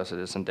angle as it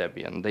is in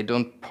Debian. They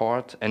don't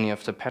port any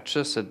of the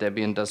patches that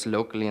Debian does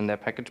locally in their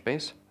package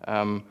base.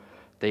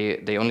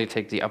 They only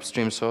take the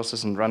upstream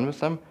sources and run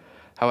with them.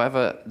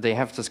 However, they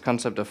have this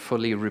concept of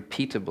fully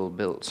repeatable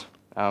builds.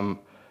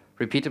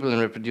 Repeatable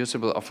and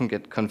reproducible often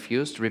get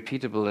confused.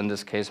 Repeatable in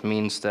this case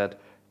means that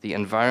the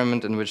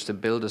environment in which the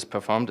build is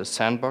performed is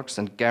sandboxed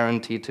and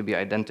guaranteed to be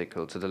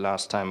identical to the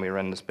last time we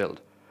ran this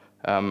build.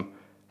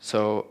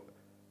 So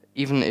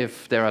even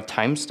if there are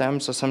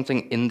timestamps or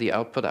something in the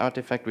output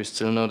artifact, we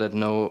still know that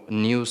no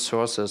new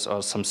sources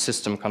or some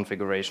system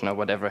configuration or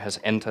whatever has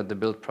entered the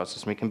build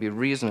process. We can be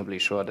reasonably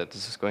sure that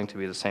this is going to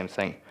be the same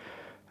thing,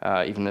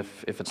 even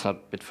if it's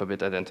not bit for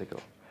bit identical.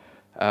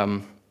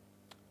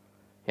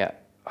 Yeah,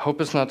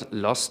 hope is not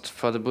lost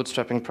for the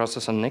bootstrapping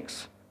process on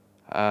Nix,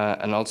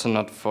 and also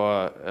not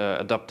for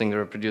adopting the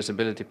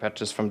reproducibility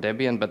patches from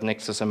Debian, but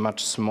Nix is a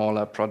much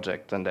smaller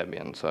project than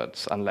Debian, so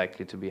it's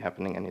unlikely to be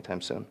happening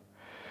anytime soon.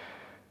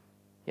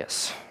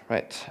 Yes,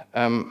 right.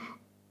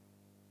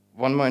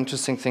 One more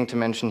interesting thing to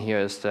mention here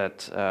is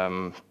that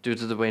due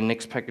to the way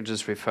Nix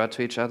packages refer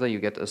to each other, you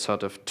get a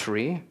sort of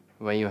tree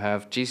where you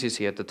have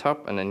GCC at the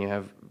top, and then you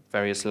have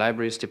various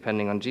libraries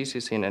depending on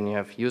GCC, and then you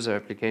have user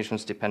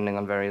applications depending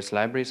on various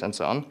libraries, and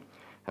so on.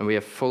 And we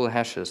have full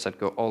hashes that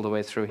go all the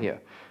way through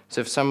here.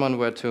 So if someone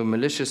were to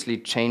maliciously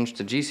change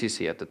the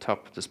GCC at the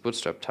top, this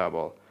bootstrap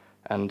tarball,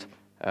 and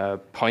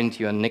point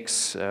your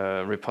Nix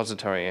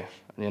repository,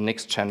 your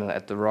Nix channel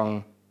at the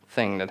wrong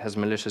thing that has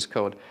malicious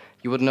code,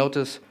 you would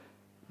notice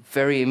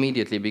very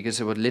immediately, because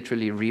it would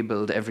literally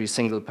rebuild every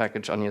single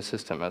package on your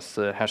system as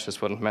the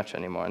hashes wouldn't match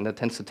anymore, and that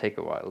tends to take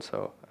a while,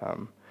 so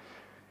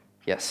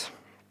yes.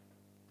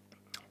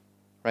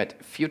 Right,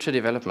 future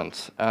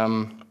developments.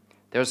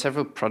 There are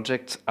several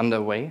projects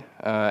underway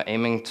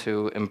aiming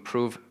to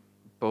improve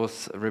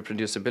both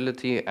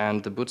reproducibility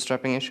and the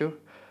bootstrapping issue.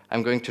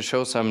 I'm going to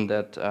show some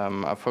that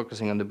are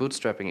focusing on the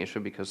bootstrapping issue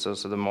because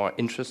those are the more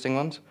interesting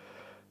ones.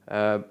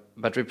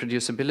 But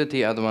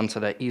reproducibility are the ones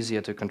that are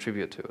easier to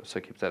contribute to, so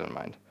keep that in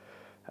mind.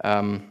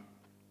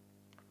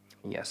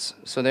 Yes,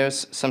 so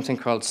there's something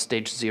called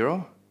Stage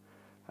 0.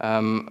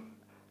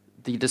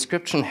 The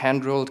description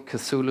hand-rolled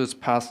Cthulhu's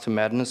Path to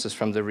Madness is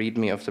from the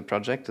README of the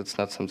project. It's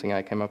not something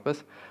I came up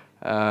with.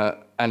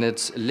 And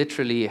it's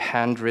literally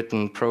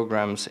handwritten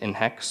programs in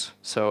hex.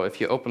 So if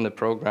you open the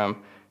program,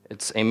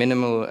 it's a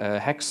minimal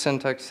hex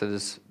syntax that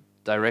is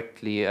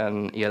directly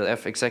an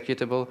ELF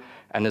executable,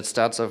 and it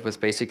starts off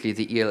with basically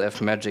the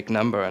ELF magic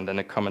number and then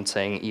a comment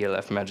saying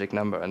ELF magic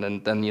number,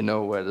 and then you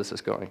know where this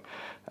is going.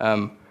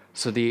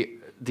 So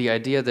the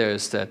idea there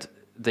is that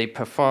they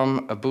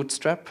perform a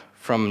bootstrap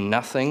from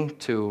nothing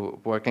to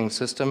working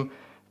system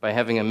by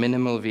having a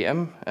minimal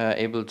VM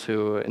able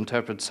to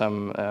interpret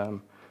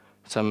some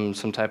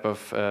type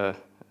of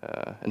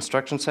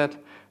instruction set,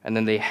 and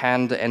then they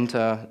hand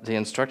enter the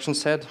instruction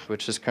set,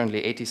 which is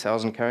currently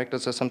 80,000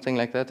 characters or something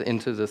like that,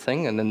 into the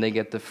thing, and then they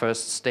get the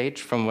first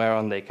stage from where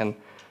on they can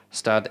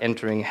start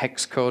entering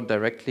hex code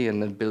directly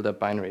and then build up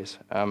binaries.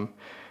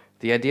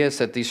 The idea is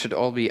that these should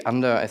all be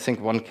under, I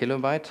think, 1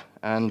 kilobyte,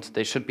 and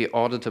they should be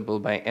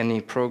auditable by any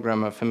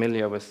programmer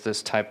familiar with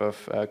this type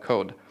of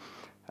code.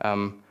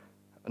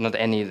 Not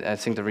any, I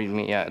think the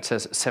README, yeah, it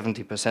says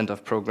 70%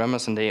 of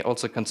programmers, and they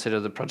also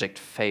consider the project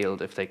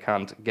failed if they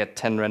can't get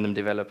 10 random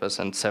developers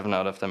and 7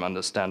 out of them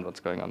understand what's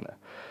going on there.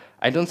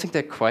 I don't think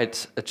they're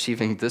quite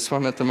achieving this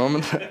one at the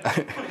moment.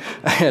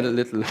 I had a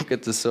little look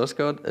at the source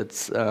code.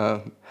 It's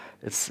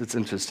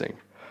interesting.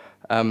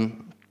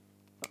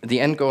 The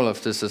end goal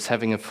of this is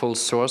having a full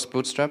source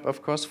bootstrap,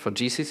 of course, for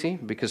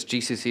GCC, because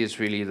GCC is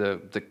really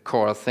the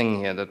core thing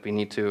here that we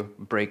need to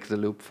break the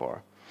loop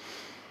for.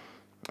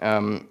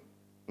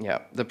 Yeah,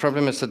 the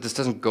problem is that this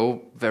doesn't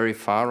go very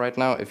far right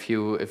now. If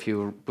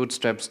you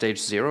bootstrap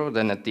stage 0,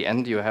 then at the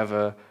end you have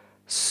a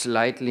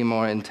slightly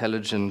more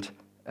intelligent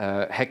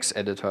hex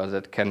editor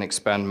that can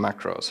expand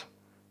macros.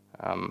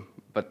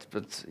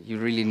 But you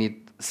really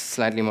need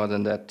slightly more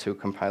than that to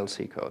compile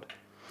C code.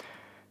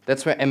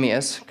 That's where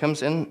MES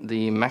comes in,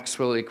 the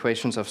Maxwell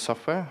equations of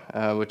software,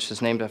 which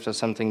is named after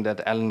something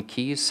that Alan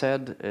Key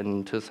said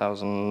in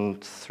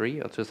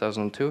 2003 or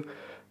 2002,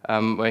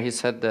 where he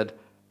said that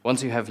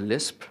once you have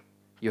Lisp,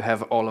 you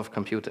have all of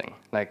computing.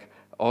 Like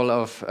all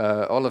of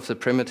the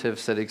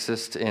primitives that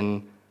exist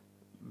in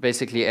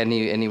basically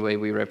any way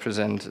we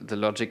represent the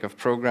logic of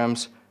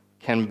programs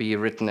can be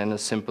written in a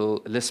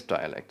simple Lisp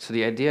dialect. So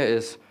the idea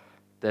is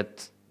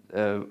that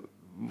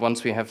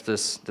once we have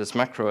this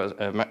macro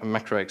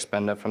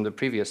expander from the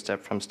previous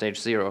step, from stage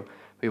 0,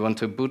 we want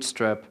to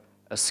bootstrap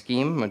a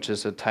scheme, which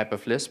is a type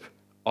of Lisp,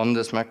 on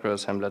this macro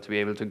assembler to be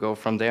able to go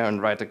from there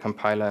and write a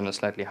compiler in a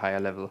slightly higher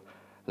level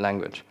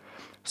language.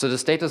 So the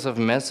status of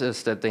MES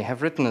is that they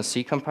have written a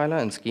C compiler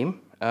in Scheme,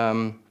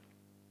 and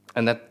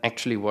that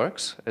actually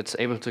works. It's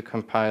able to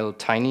compile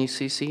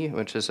TinyCC,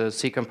 which is a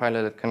C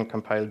compiler that can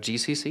compile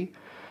GCC.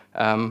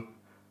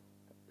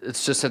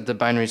 It's just that the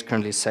binary is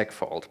currently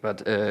segfault,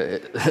 but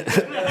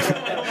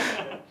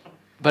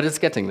but it's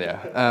getting there.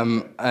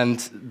 And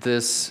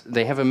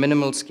they have a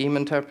minimal scheme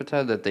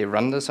interpreter that they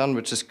run this on,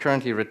 which is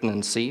currently written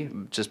in C,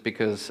 just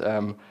because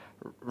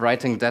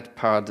writing that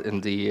part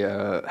in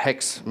the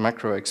hex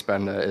macro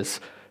expander is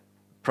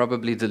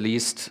probably the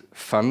least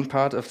fun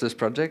part of this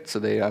project, so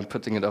they are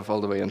putting it off all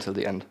the way until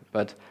the end.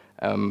 But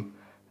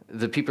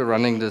the people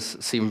running this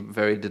seem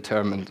very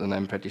determined, and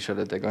I'm pretty sure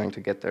that they're going to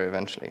get there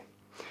eventually.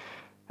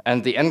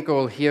 And the end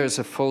goal here is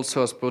a full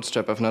source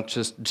bootstrap of not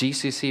just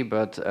GCC,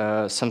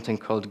 but something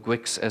called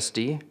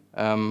GWixSD,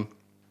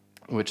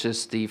 which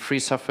is the Free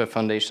Software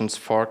Foundation's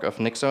fork of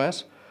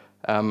NixOS.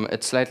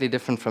 It's slightly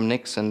different from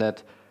Nix in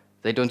that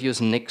they don't use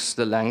Nix,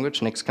 the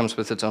language. Nix comes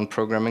with its own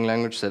programming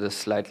language that is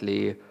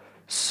slightly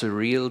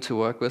surreal to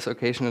work with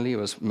occasionally. It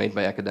was made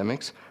by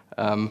academics.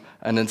 And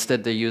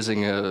instead they're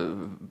using a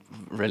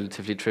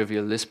relatively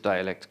trivial Lisp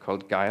dialect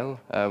called Guile,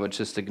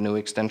 which is the GNU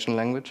extension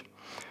language.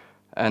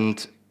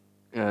 And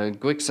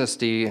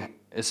GWixSD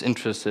is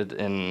interested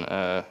in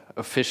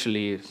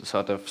officially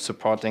sort of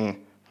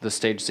supporting the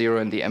stage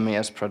 0 in the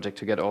MES project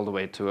to get all the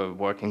way to a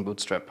working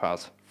bootstrap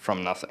path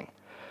from nothing.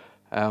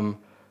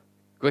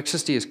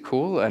 GWixSD is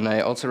cool, and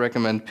I also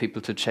recommend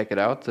people to check it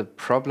out. The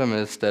problem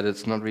is that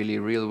it's not really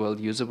real-world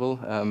usable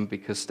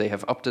because they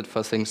have opted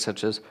for things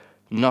such as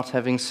not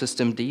having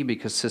systemd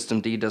because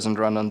systemd doesn't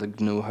run on the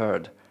GNU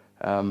herd.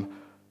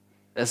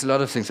 There's a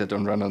lot of things that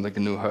don't run on the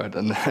GNU herd,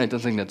 and I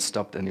don't think that's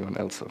stopped anyone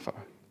else so far.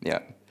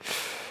 Yeah,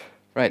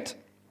 right.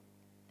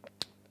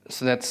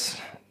 So that's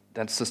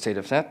the state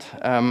of that.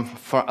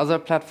 For other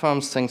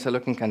platforms, things are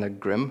looking kind of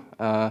grim.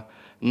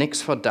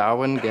 Nix for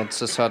Darwin gets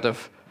a sort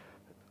of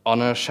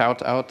honor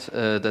shout out.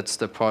 That's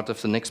the port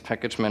of the Nix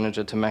package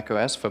manager to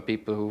macOS for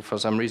people who, for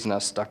some reason,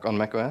 are stuck on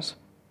macOS.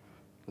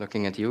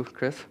 Looking at you,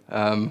 Chris.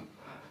 And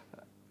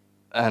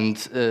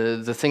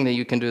the thing that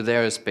you can do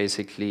there is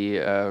basically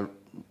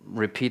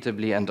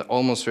repeatably and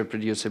almost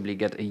reproducibly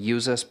get a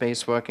user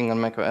space working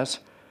on macOS.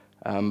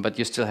 But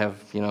you still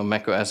have,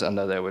 macOS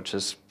under there, which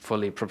is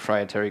fully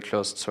proprietary,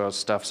 closed source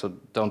stuff, so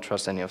don't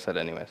trust any of that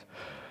anyways.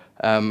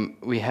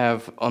 We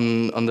have,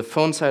 on the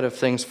phone side of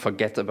things,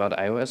 forget about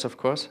iOS, of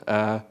course.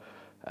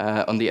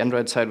 On the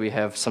Android side, we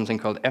have something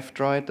called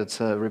F-Droid. That's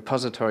a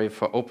repository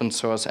for open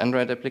source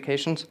Android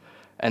applications,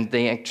 and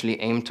they actually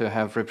aim to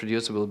have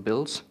reproducible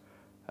builds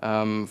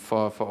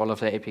for all of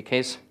their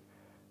APKs.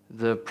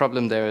 The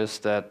problem there is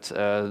that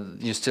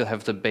you still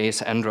have the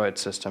base Android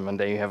system, and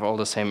there you have all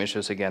the same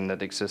issues again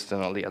that exist in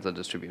all the other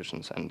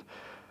distributions. And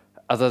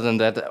other than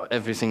that,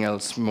 everything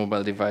else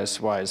mobile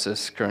device-wise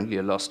is currently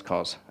a lost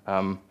cause.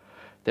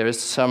 There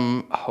is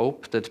some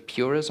hope that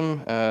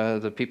Purism,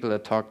 the people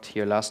that talked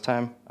here last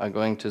time, are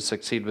going to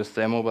succeed with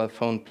their mobile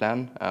phone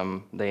plan.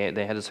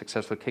 They had a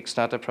successful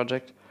Kickstarter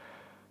project.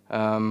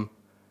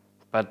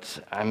 But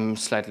I'm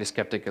slightly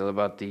skeptical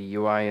about the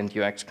UI and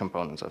UX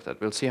components of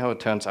that. We'll see how it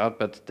turns out,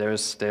 but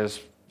there's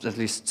at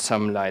least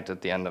some light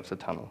at the end of the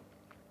tunnel.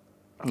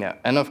 Yeah,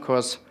 and of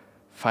course,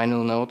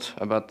 final note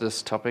about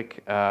this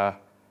topic,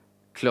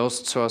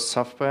 closed source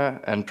software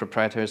and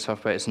proprietary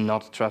software is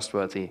not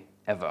trustworthy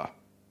ever,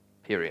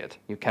 period.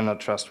 You cannot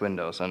trust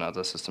Windows and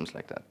other systems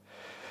like that.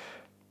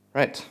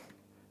 Right.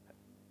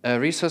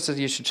 Resources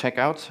you should check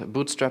out,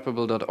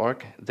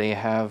 bootstrapable.org. They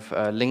have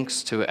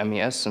links to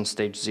MES and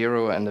stage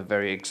 0 and a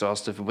very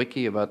exhaustive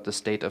wiki about the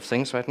state of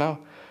things right now.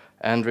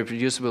 And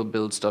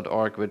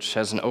reproduciblebuilds.org, which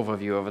has an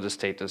overview over the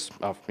status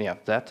of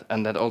that.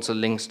 And that also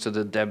links to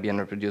the Debian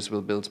reproducible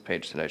builds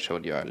page that I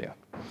showed you earlier.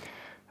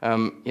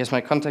 Here's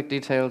my contact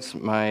details.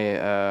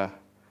 My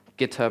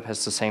GitHub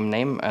has the same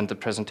name, and the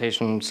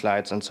presentation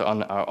slides and so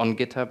on are on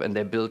GitHub, and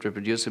they're built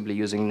reproducibly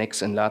using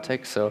Nix and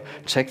LaTeX. So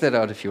check that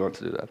out if you want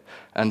to do that.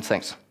 And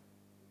thanks.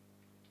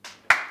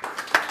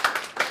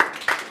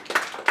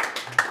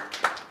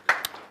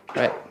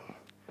 Right.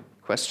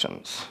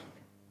 Questions?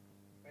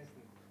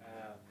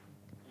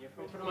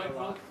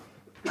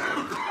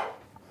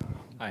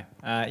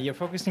 Hi. You're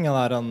focusing a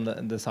lot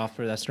on the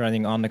software that's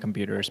running on the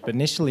computers, but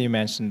initially you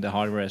mentioned the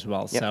hardware as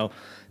well. Yep.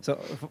 So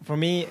for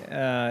me,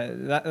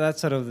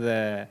 that's sort of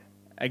the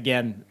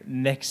again,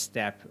 next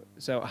step.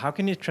 So how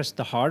can you trust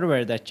the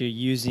hardware that you're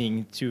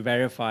using to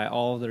verify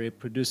all the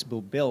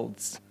reproducible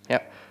builds?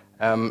 Yeah.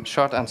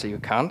 Short answer, you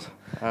can't.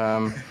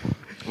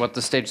 What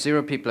the stage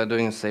 0 people are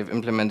doing is they've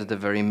implemented a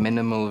very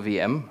minimal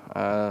VM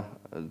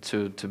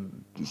to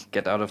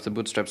get out of the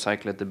bootstrap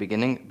cycle at the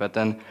beginning, but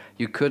then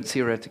you could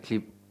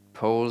theoretically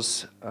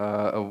pose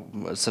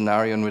a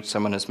scenario in which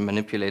someone has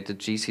manipulated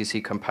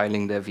GCC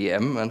compiling their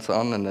VM and so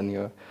on, and then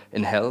you're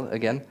in hell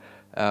again.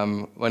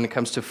 When it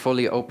comes to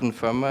fully open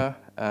firmware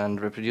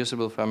and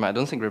reproducible firmware, I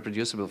don't think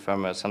reproducible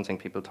firmware is something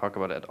people talk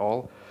about at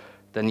all.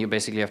 Then you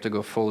basically have to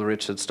go full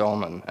Richard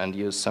Stallman and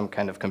use some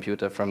kind of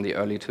computer from the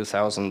early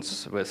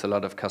 2000s with a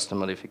lot of custom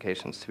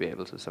modifications to be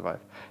able to survive.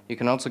 You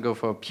can also go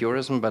for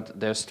purism, but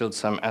there's still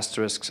some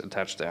asterisks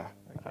attached there.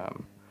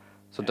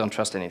 So don't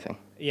trust anything.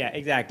 Yeah,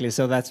 exactly.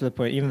 So that's the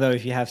point. Even though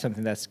if you have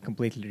something that's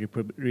completely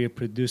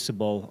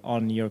reproducible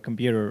on your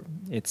computer,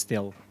 it's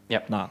still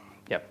not.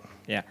 Yep.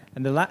 Yeah.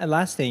 And the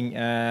last thing,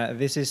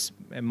 this is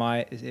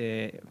my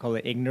call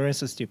it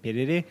ignorance or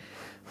stupidity,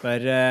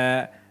 but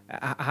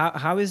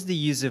how is the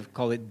use of,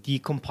 call it,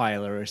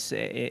 decompilers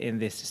in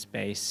this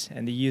space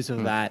and the use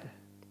of that?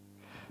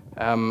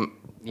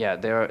 Yeah,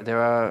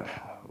 there are,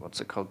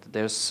 what's it called?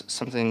 There's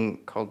something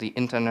called the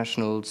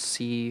International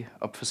C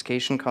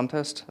Obfuscation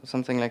Contest, or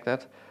something like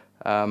that,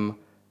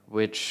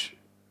 which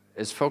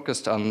is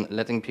focused on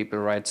letting people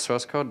write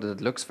source code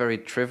that looks very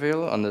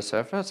trivial on the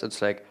surface.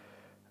 It's like,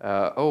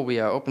 oh, we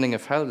are opening a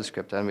file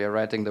descriptor and we are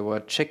writing the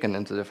word chicken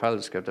into the file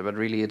descriptor, but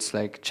really it's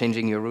like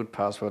changing your root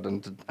password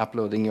and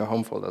uploading your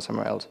home folder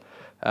somewhere else.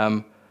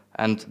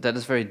 And that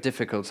is very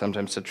difficult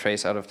sometimes to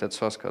trace out of that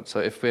source code. So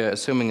if we're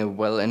assuming a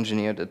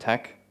well-engineered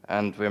attack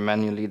and we're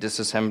manually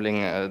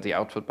disassembling the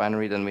output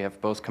binary, then we have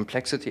both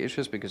complexity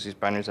issues because these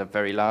binaries are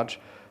very large.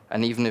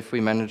 And even if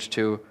we manage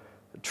to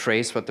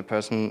trace what the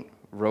person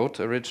wrote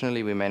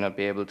originally, we may not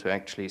be able to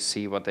actually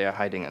see what they are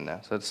hiding in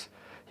there. So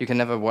you can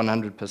never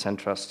 100%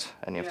 trust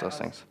any of those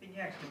things. I was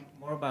thinking actually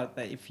more about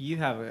that. If you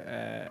have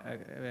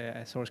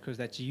a source code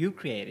that you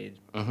created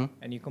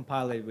and you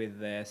compile it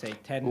with, say,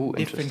 10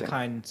 different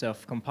kinds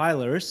of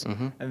compilers,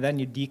 and then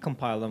you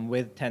decompile them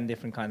with 10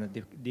 different kinds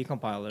of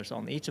decompilers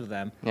on each of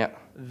them,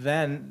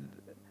 then,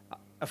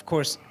 of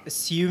course,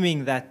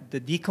 assuming that the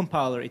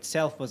decompiler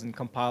itself wasn't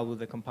compiled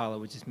with a compiler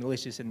which is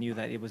malicious and knew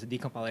that it was a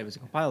decompiler it was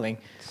compiling.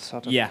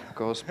 Sort of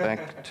goes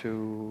back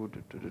to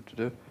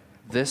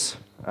this.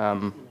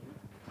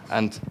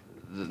 And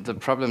the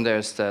problem there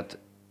is that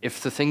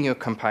if the thing you're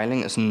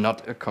compiling is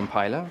not a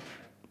compiler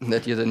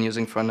that you're then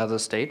using for another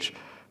stage,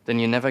 then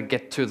you never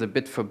get to the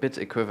bit-for-bit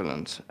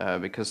equivalent.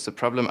 Because the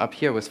problem up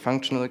here with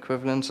functional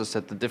equivalence is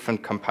that the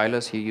different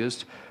compilers you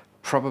used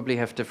probably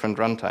have different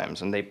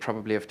runtimes, and they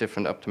probably have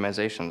different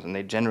optimizations, and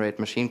they generate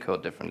machine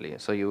code differently.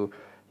 So you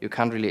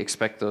can't really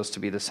expect those to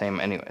be the same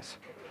anyways,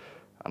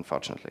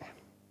 unfortunately.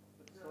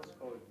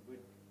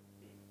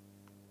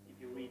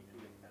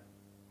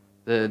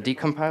 The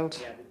decompiled?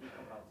 Yeah, the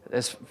decompiled.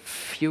 There's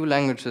few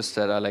languages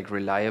that are like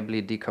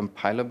reliably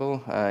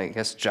decompilable. I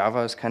guess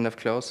Java is kind of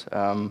close.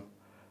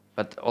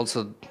 But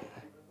also,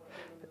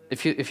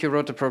 if you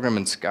wrote a program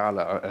in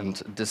Scala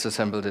and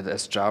disassembled it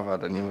as Java,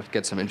 then you would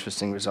get some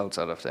interesting results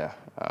out of there.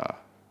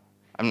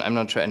 I'm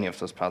not sure any of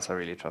those paths are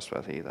really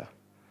trustworthy either.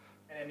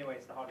 And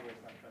anyways, the hardware is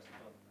not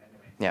trustable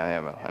anyway. Yeah,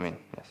 well, I mean,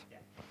 yes.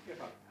 Yeah.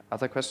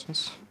 Other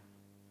questions?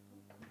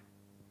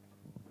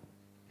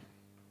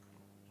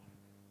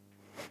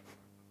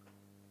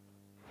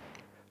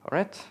 All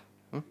right.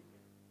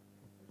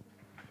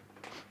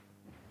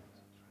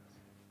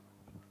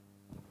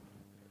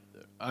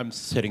 I'm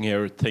sitting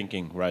here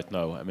thinking right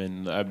now. I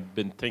mean, I've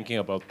been thinking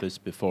about this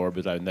before,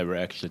 but I've never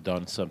actually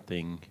done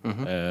something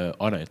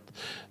on it.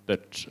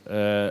 But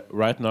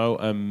right now,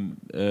 I'm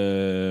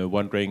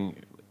wondering,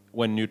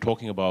 when you're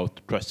talking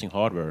about trusting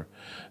hardware,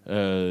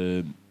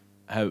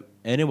 have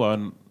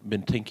anyone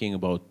been thinking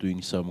about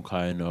doing some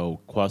kind of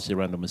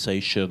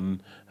quasi-randomization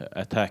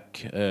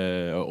attack,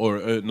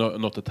 or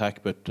not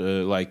attack, but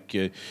like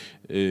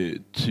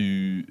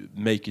to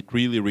make it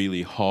really,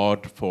 really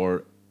hard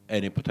for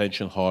any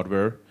potential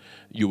hardware?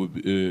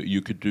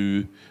 You could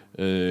do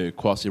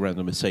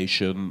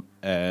quasi-randomization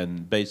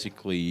and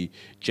basically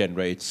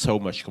generate so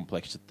much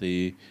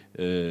complexity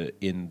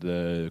in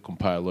the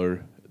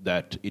compiler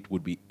that it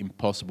would be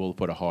impossible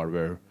for the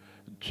hardware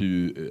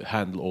to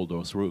handle all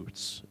those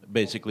routes.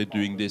 Basically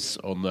doing this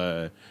on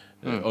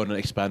an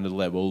expanded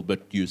level,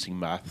 but using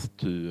math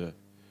to...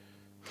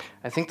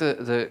 I think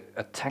the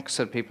attacks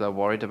that people are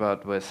worried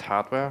about with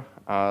hardware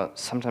are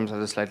sometimes at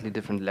a slightly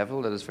different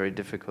level that is very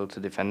difficult to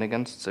defend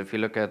against. So if you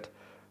look at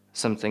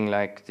something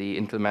like the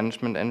Intel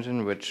Management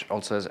Engine, which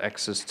also has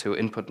access to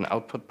input and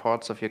output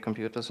ports of your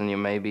computers, and you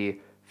may be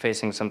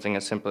facing something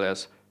as simple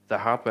as the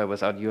hardware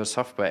without your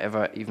software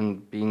ever even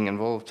being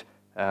involved,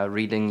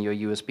 reading your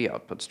USB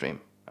output stream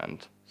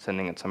and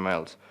sending it somewhere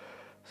else.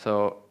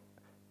 So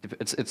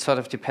it sort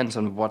of depends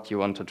on what you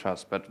want to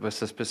trust. But with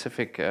the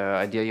specific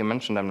idea you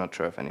mentioned, I'm not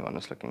sure if anyone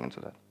is looking into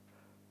that.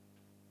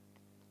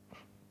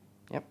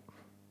 Yep.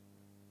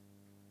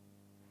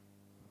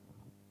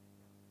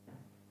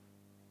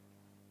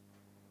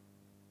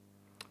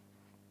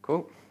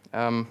 Cool.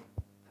 Then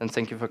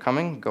thank you for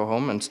coming. Go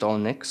home, install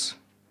NIX,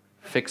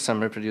 fix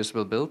some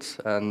reproducible builds,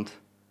 and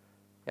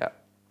yeah,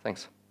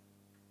 thanks.